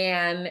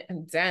and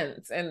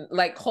dense and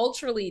like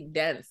culturally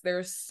dense.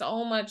 There's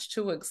so much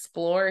to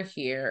explore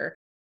here.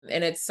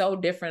 And it's so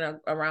different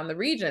around the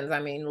regions.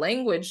 I mean,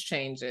 language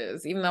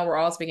changes. Even though we're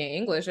all speaking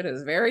English, it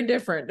is very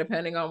different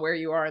depending on where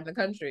you are in the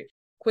country.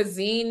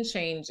 Cuisine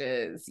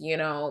changes,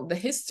 the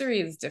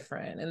history is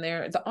different and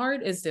the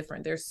art is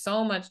different. There's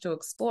so much to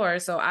explore.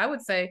 So I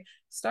would say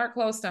start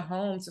close to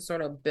home to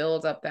sort of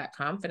build up that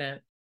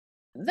confidence.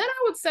 Then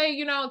I would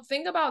say,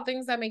 think about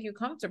things that make you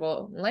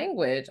comfortable.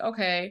 Language.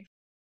 Okay.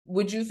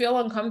 Would you feel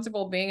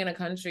uncomfortable being in a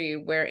country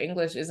where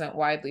English isn't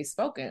widely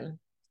spoken?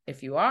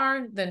 If you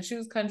are, then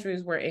choose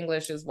countries where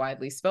English is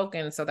widely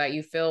spoken so that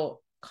you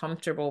feel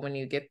comfortable when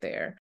you get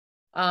there.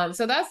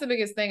 So that's the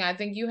biggest thing. I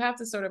think you have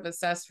to sort of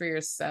assess for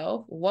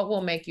yourself what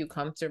will make you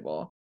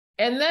comfortable.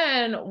 And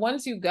then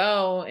once you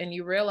go and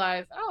you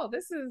realize, oh,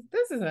 this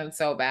isn't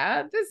so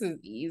bad. This is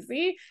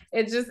easy.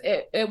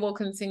 It will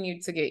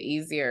continue to get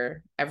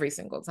easier every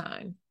single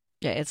time.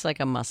 Yeah, it's like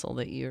a muscle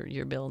that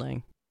you're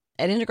building.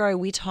 At Indagari,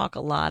 we talk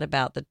a lot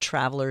about the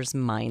traveler's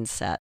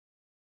mindset.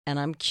 And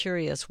I'm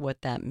curious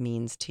what that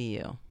means to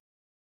you.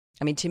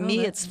 I mean, to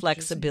me, it's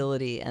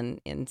flexibility,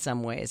 and in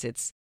some ways,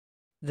 it's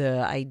the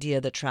idea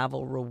that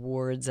travel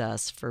rewards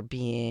us for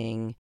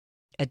being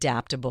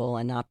adaptable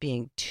and not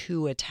being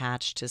too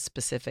attached to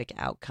specific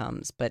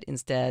outcomes, but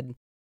instead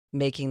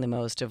making the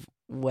most of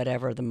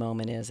whatever the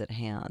moment is at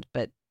hand.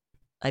 But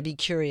I'd be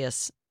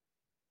curious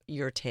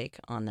your take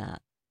on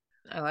that.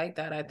 I like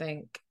that. I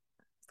think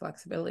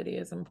flexibility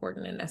is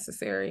important and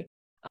necessary.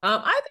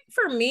 I think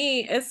for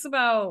me, it's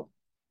about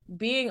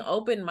being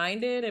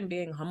open-minded and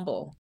being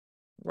humble,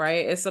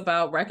 right? It's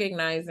about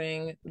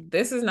recognizing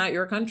this is not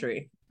your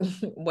country.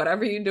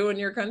 Whatever you do in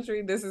your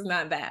country, this is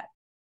not that,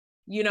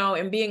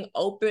 and being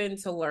open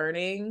to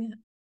learning,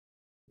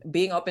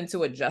 being open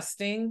to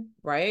adjusting,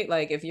 right?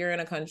 Like if you're in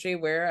a country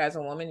where as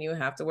a woman, you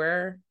have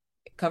to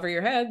cover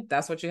your head,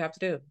 that's what you have to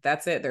do.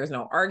 That's it. There's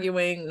no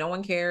arguing. No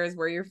one cares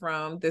where you're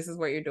from. This is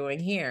what you're doing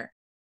here.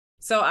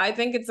 So I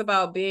think it's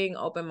about being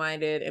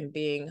open-minded and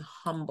being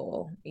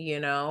humble,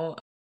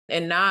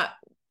 and not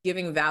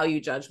giving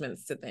value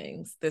judgments to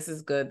things. This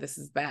is good. This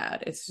is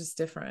bad. It's just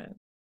different,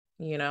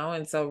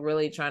 and so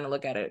really trying to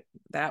look at it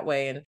that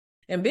way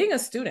and being a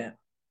student,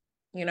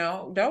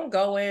 don't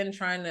go in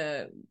trying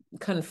to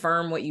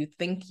confirm what you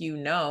think,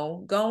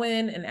 go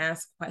in and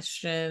ask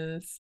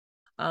questions,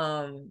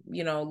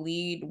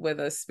 lead with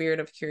a spirit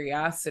of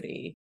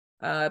curiosity,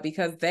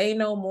 because they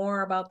know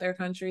more about their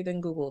country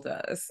than Google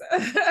does.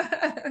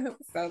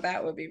 So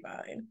that would be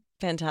mine.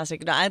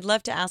 Fantastic. Now, I'd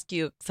love to ask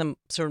you some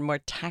sort of more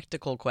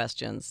tactical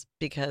questions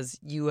because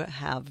you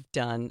have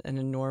done an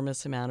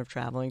enormous amount of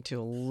traveling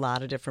to a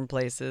lot of different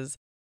places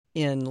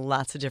in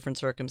lots of different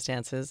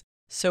circumstances.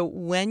 So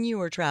when you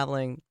were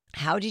traveling,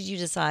 how did you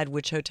decide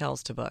which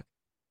hotels to book,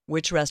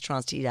 which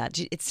restaurants to eat at?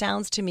 It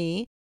sounds to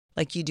me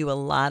like you do a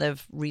lot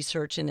of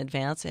research in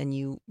advance and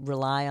you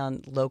rely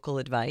on local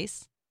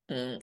advice.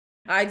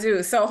 I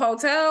do. So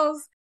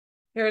hotels,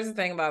 here's the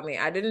thing about me.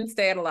 I didn't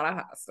stay at a lot of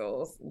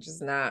hostels, which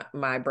is not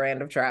my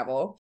brand of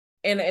travel.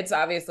 And it's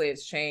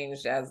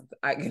changed as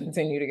I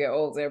continue to get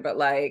older, but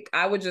like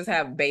I would just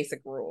have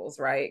basic rules,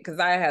 right? Because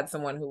I had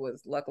someone who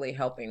was luckily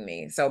helping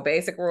me. So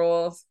basic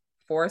rules,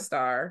 4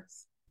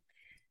 stars.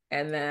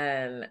 And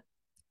then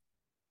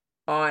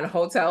on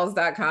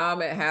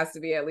hotels.com, it has to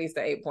be at least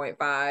an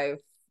 8.5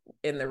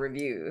 in the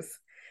reviews.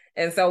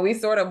 And so we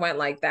sort of went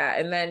like that.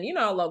 And then,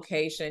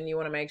 location, you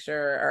want to make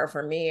sure, or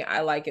for me,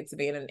 I like it to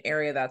be in an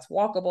area that's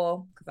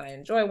walkable because I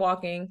enjoy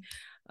walking.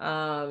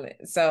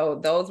 So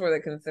those were the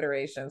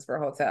considerations for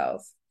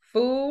hotels.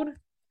 Food,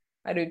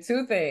 I do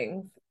 2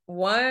 things.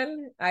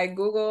 One, I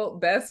Google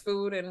best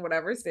food in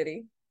whatever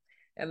city,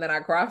 and then I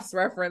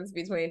cross-reference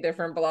between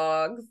different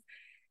blogs.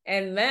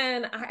 And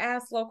then I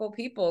ask local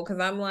people because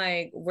I'm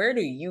like, where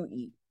do you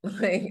eat?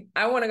 Like,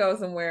 I want to go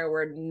somewhere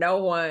where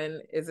no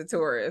one is a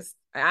tourist.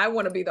 I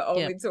want to be the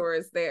only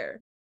tourist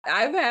there.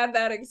 I've had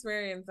that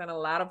experience in a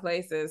lot of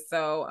places.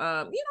 So,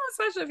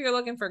 especially if you're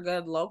looking for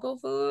good local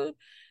food,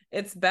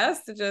 it's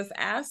best to just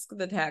ask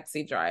the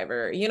taxi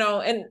driver,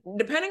 and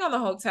depending on the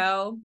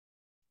hotel,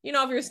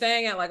 if you're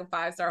staying at like a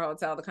 5-star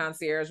hotel, the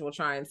concierge will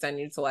try and send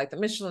you to like the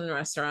Michelin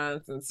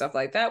restaurants and stuff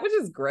like that, which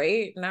is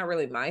great. Not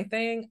really my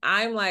thing.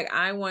 I'm like,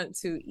 I want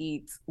to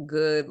eat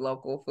good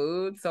local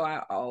food. So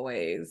I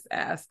always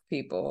ask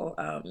people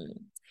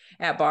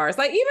at bars.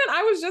 Like even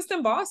I was just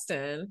in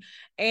Boston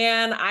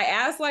and I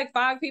asked like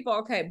 5 people,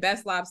 okay,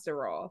 best lobster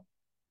roll.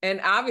 And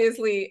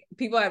obviously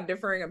people have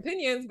differing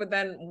opinions, but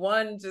then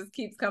one just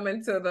keeps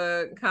coming to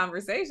the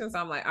conversation. So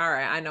I'm like, all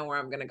right, I know where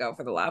I'm going to go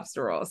for the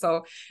lobster roll.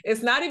 So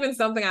it's not even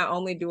something I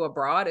only do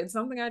abroad. It's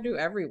something I do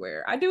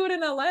everywhere. I do it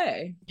in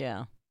LA.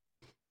 Yeah.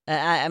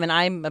 I mean,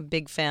 I'm a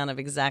big fan of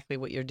exactly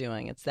what you're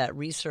doing. It's that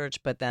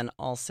research, but then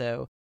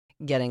also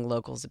getting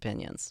locals'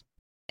 opinions.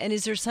 And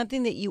is there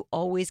something that you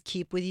always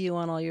keep with you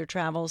on all your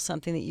travels,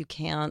 something that you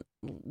can't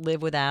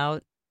live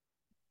without?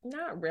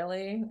 Not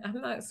really.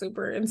 I'm not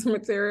super into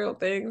material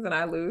things and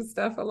I lose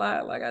stuff a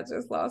lot. Like I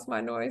just lost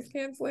my noise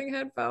canceling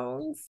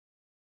headphones.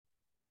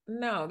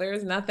 No,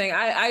 there's nothing.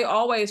 I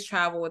always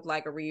travel with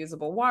like a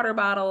reusable water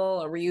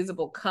bottle, a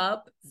reusable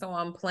cup. So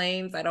on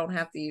planes, I don't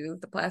have to use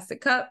the plastic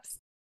cups.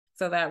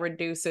 So that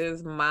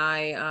reduces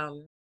my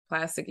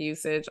plastic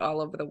usage all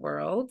over the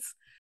world.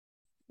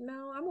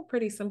 No, I'm a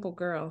pretty simple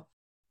girl.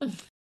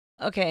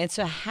 Okay, and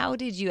so how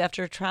did you,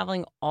 after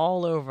traveling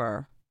all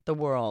over the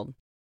world,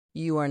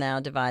 you are now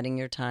dividing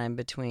your time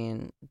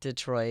between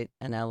Detroit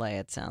and LA,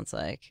 it sounds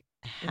like.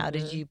 How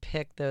did you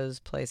pick those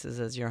places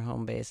as your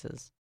home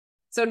bases?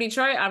 So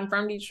Detroit, I'm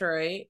from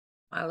Detroit.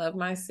 I love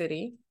my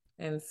city.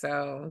 And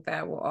so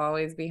that will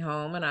always be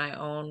home. And I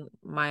own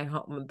my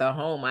home. The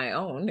home I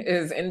own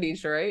is in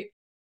Detroit.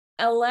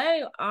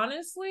 LA,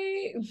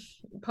 honestly,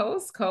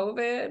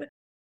 post-COVID,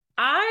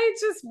 I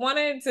just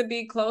wanted to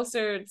be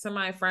closer to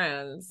my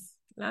friends.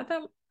 Not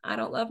that I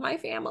don't love my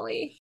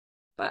family,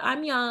 but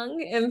I'm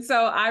young. And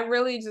so I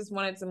really just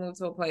wanted to move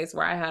to a place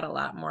where I had a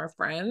lot more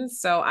friends.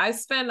 So I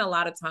spend a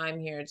lot of time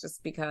here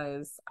just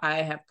because I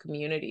have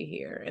community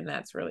here. And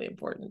that's really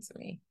important to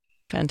me.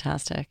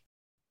 Fantastic.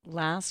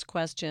 Last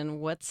question.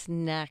 What's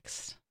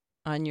next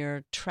on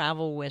your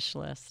travel wish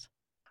list?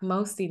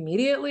 Most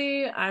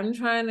immediately, I'm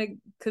trying to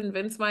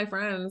convince my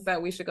friends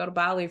that we should go to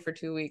Bali for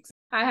 2 weeks.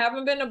 I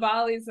haven't been to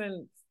Bali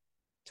since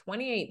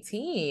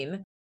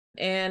 2018.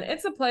 And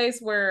it's a place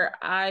where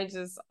I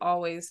just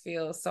always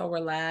feel so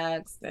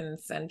relaxed and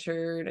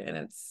centered, and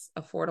it's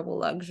affordable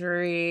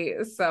luxury.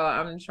 So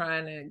I'm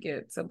trying to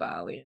get to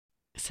Bali.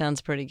 Sounds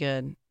pretty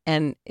good.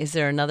 And is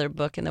there another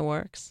book in the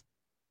works?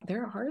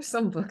 There are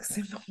some books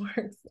in the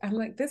works. I'm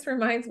like, this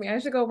reminds me, I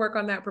should go work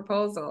on that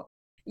proposal.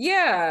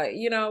 Yeah,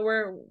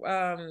 we're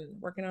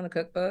working on a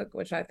cookbook,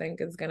 which I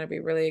think is going to be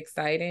really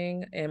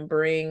exciting and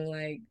bring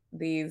like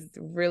these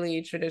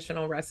really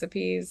traditional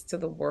recipes to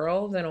the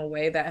world in a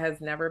way that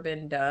has never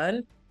been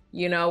done.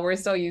 We're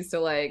so used to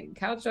like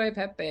cacio e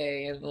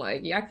pepe and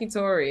like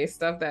yakitori,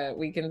 stuff that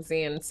we can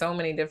see in so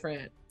many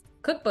different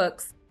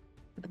cookbooks.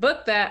 The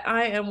book that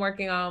I am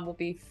working on will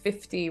be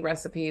 50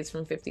 recipes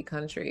from 50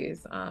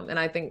 countries. And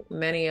I think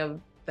many of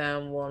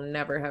them will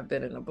never have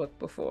been in a book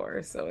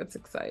before. So it's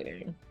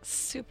exciting.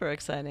 Super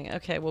exciting.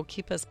 Okay, well,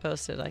 keep us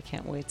posted. I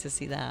can't wait to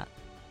see that.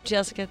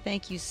 Jessica,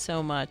 thank you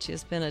so much.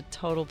 It's been a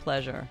total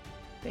pleasure.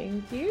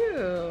 Thank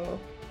you.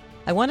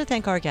 I want to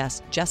thank our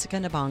guest, Jessica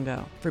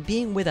Nabongo, for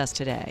being with us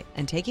today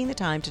and taking the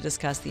time to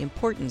discuss the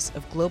importance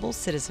of global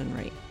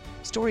citizenry,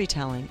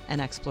 storytelling,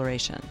 and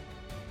exploration.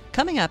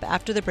 Coming up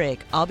after the break,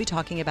 I'll be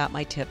talking about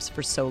my tips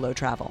for solo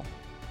travel.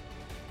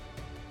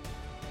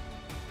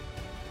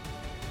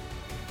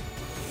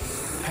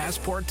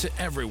 Passport to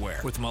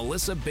Everywhere with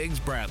Melissa Biggs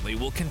Bradley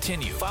will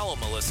continue. Follow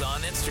Melissa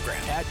on Instagram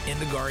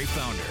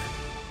 @IndiGariFounder.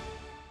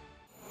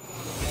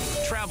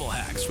 Travel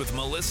Hacks with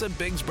Melissa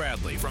Biggs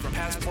Bradley from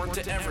Passport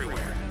to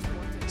Everywhere.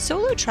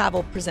 Solo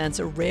travel presents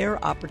a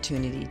rare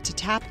opportunity to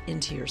tap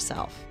into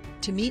yourself,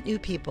 to meet new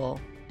people,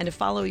 and to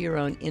follow your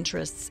own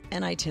interests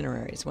and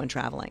itineraries when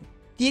traveling.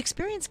 The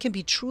experience can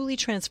be truly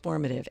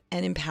transformative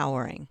and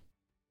empowering.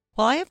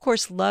 While I, of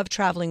course, love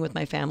traveling with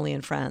my family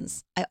and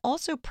friends, I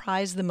also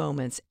prize the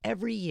moments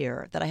every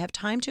year that I have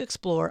time to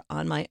explore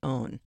on my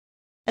own,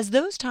 as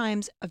those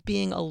times of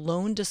being a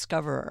lone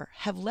discoverer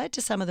have led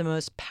to some of the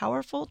most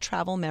powerful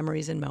travel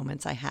memories and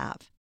moments I have.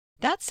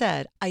 That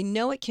said, I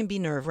know it can be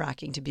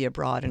nerve-wracking to be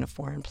abroad in a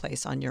foreign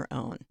place on your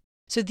own.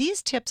 So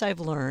these tips I've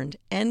learned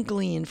and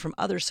gleaned from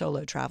other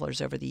solo travelers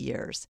over the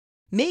years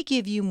may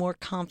give you more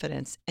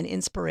confidence and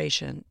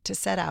inspiration to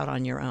set out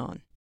on your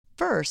own.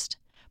 First,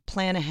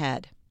 plan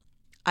ahead.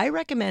 I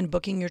recommend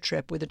booking your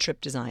trip with a trip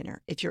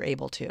designer if you're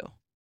able to.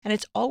 And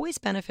it's always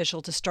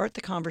beneficial to start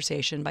the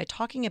conversation by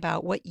talking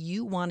about what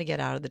you want to get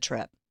out of the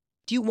trip.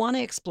 Do you want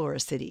to explore a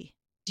city?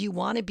 Do you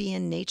want to be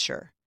in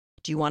nature?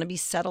 Do you want to be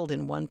settled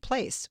in one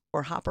place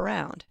or hop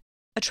around?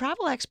 A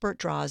travel expert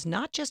draws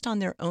not just on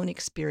their own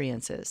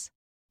experiences,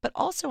 but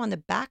also on the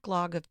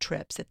backlog of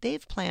trips that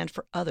they've planned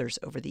for others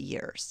over the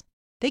years.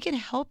 They can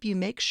help you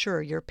make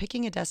sure you're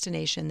picking a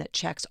destination that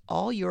checks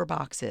all your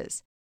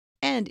boxes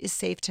and is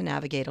safe to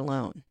navigate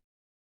alone.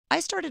 I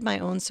started my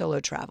own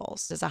solo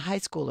travels as a high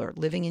schooler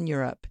living in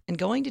Europe and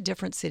going to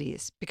different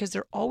cities because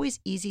they're always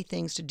easy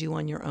things to do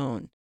on your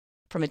own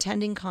from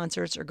attending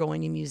concerts or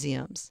going to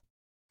museums.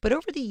 But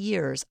over the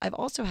years, I've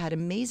also had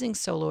amazing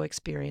solo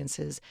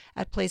experiences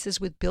at places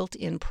with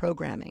built-in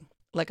programming,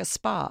 like a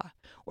spa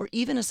or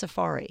even a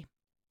safari.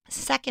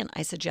 Second,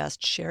 I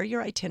suggest share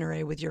your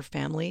itinerary with your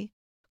family,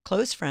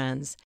 close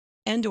friends,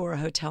 and/or a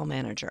hotel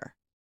manager.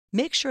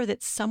 Make sure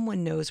that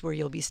someone knows where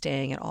you'll be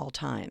staying at all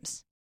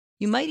times.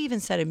 You might even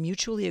set a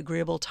mutually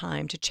agreeable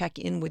time to check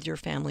in with your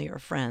family or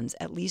friends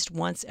at least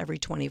once every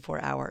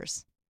 24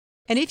 hours.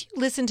 And if you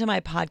listen to my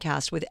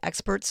podcast with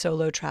expert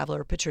solo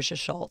traveler Patricia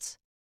Schultz,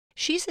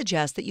 she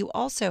suggests that you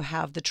also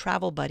have the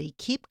travel buddy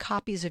keep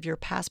copies of your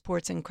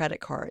passports and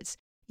credit cards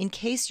in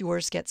case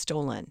yours get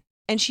stolen.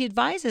 And she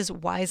advises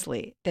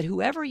wisely that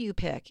whoever you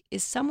pick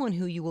is someone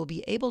who you will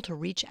be able to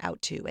reach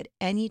out to at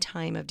any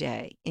time of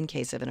day in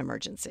case of an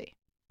emergency.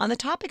 On the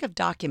topic of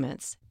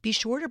documents, be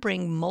sure to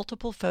bring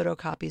multiple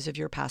photocopies of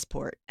your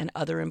passport and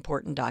other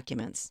important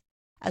documents,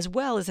 as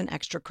well as an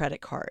extra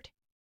credit card.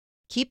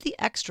 Keep the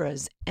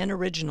extras and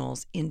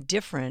originals in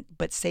different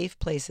but safe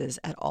places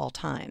at all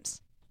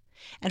times.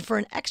 And for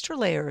an extra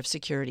layer of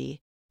security,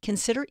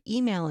 consider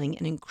emailing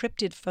an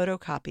encrypted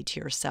photocopy to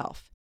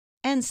yourself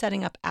and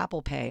setting up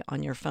Apple Pay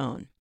on your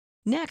phone.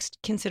 Next,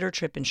 consider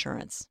trip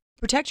insurance.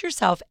 Protect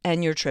yourself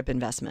and your trip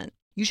investment.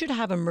 You should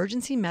have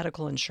emergency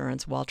medical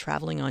insurance while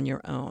traveling on your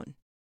own.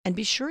 And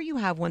be sure you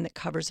have one that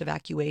covers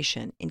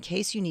evacuation in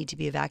case you need to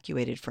be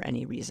evacuated for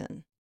any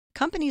reason.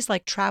 Companies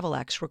like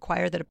TravelX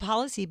require that a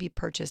policy be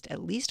purchased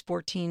at least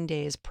 14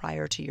 days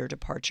prior to your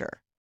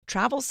departure.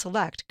 Travel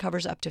Select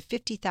covers up to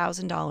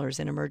 $50,000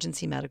 in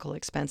emergency medical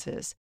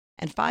expenses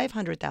and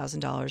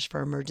 $500,000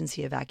 for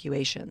emergency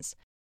evacuations,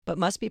 but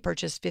must be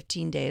purchased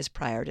 15 days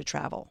prior to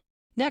travel.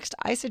 Next,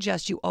 I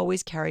suggest you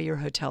always carry your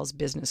hotel's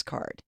business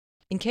card.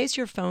 In case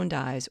your phone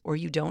dies or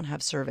you don't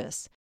have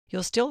service,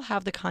 you'll still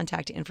have the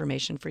contact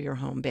information for your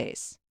home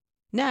base.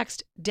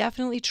 Next,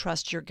 definitely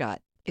trust your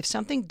gut. If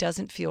something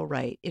doesn't feel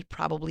right, it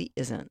probably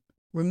isn't.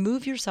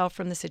 Remove yourself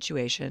from the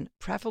situation,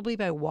 preferably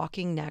by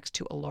walking next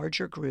to a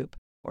larger group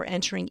or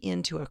entering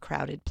into a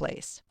crowded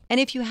place. And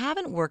if you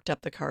haven't worked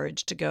up the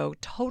courage to go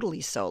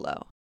totally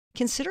solo,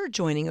 consider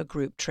joining a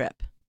group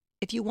trip.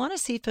 If you want to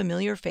see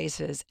familiar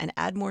faces and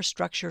add more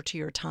structure to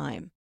your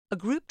time, a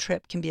group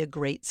trip can be a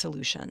great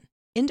solution.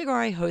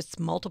 Indagare hosts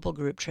multiple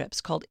group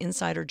trips called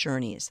Insider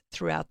Journeys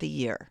throughout the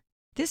year.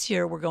 This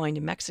year, we're going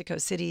to Mexico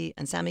City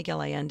and San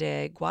Miguel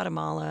Allende,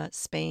 Guatemala,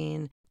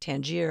 Spain,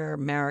 Tangier,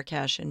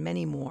 Marrakesh, and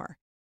many more.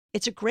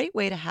 It's a great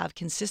way to have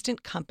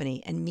consistent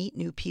company and meet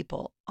new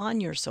people on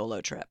your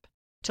solo trip.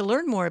 To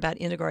learn more about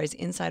Indagare's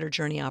Insider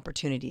Journey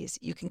opportunities,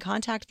 you can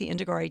contact the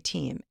Indagare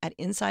team at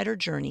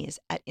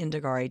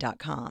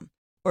insiderjourneys@indagare.com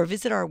or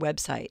visit our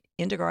website,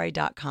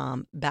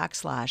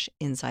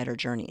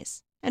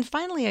 indagare.com/insiderjourneys. And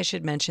finally, I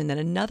should mention that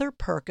another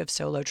perk of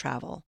solo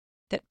travel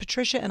that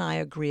Patricia and I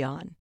agree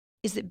on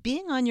is that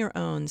being on your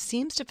own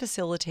seems to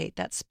facilitate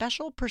that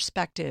special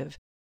perspective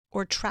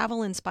or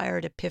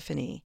travel-inspired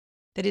epiphany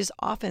that is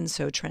often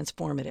so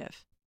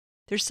transformative.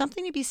 There's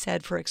something to be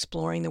said for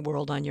exploring the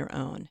world on your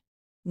own.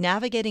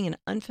 Navigating an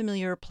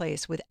unfamiliar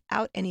place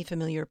without any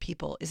familiar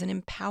people is an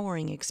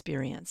empowering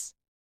experience.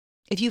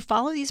 If you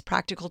follow these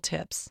practical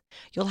tips,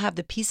 you'll have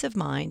the peace of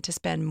mind to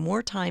spend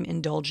more time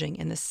indulging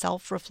in the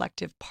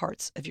self-reflective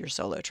parts of your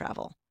solo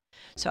travel.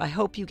 So I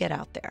hope you get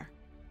out there.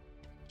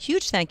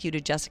 Huge thank you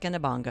to Jessica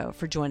Nabongo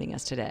for joining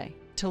us today.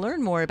 To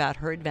learn more about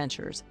her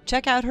adventures,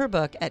 check out her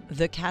book at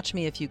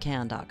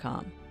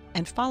thecatchmeifyoucan.com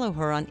and follow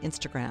her on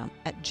Instagram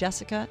at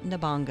Jessica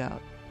Nabongo.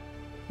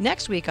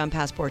 Next week on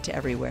Passport to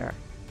Everywhere,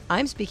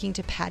 I'm speaking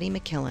to Patty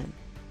McKillen,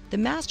 the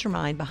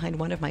mastermind behind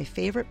one of my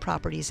favorite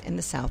properties in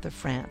the south of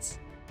France,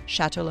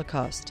 Chateau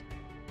Lacoste.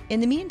 In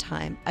the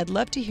meantime, I'd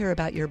love to hear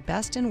about your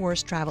best and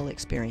worst travel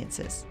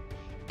experiences,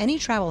 any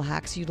travel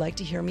hacks you'd like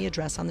to hear me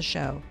address on the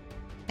show,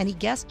 any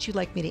guests you'd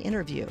like me to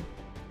interview,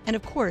 and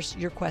of course,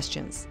 your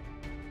questions.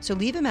 So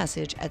leave a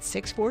message at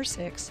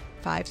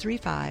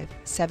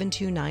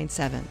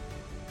 646-535-7297,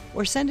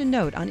 or send a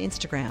note on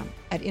Instagram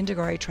at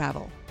Indagare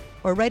Travel,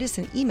 or write us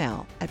an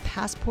email at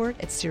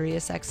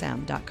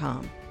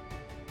passport@SiriusXM.com.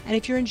 And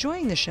if you're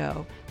enjoying the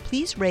show,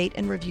 please rate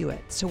and review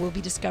it so we'll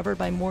be discovered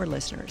by more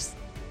listeners.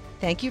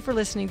 Thank you for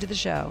listening to the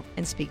show,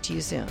 and speak to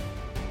you soon.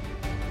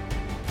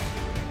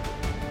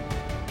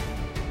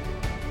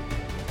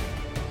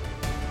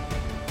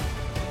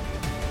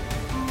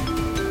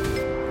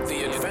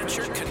 The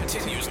adventure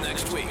continues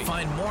next week.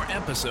 Find more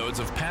episodes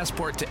of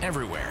Passport to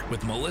Everywhere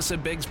with Melissa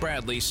Biggs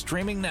Bradley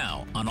streaming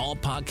now on all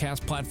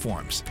podcast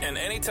platforms and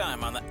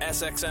anytime on the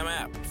SXM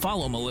app.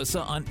 Follow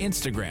Melissa on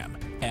Instagram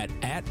at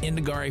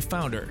Indagare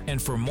Founder. And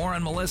for more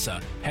on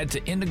Melissa, head to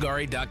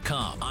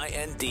indagare.com.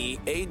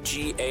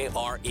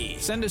 INDAGARE.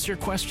 Send us your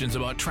questions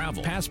about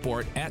travel.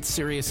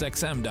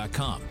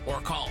 Passport@SiriusXM.com.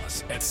 Or call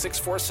us at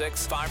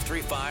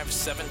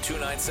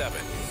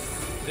 646-535-7297.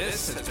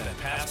 This has been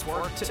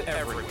Passport to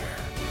Everywhere.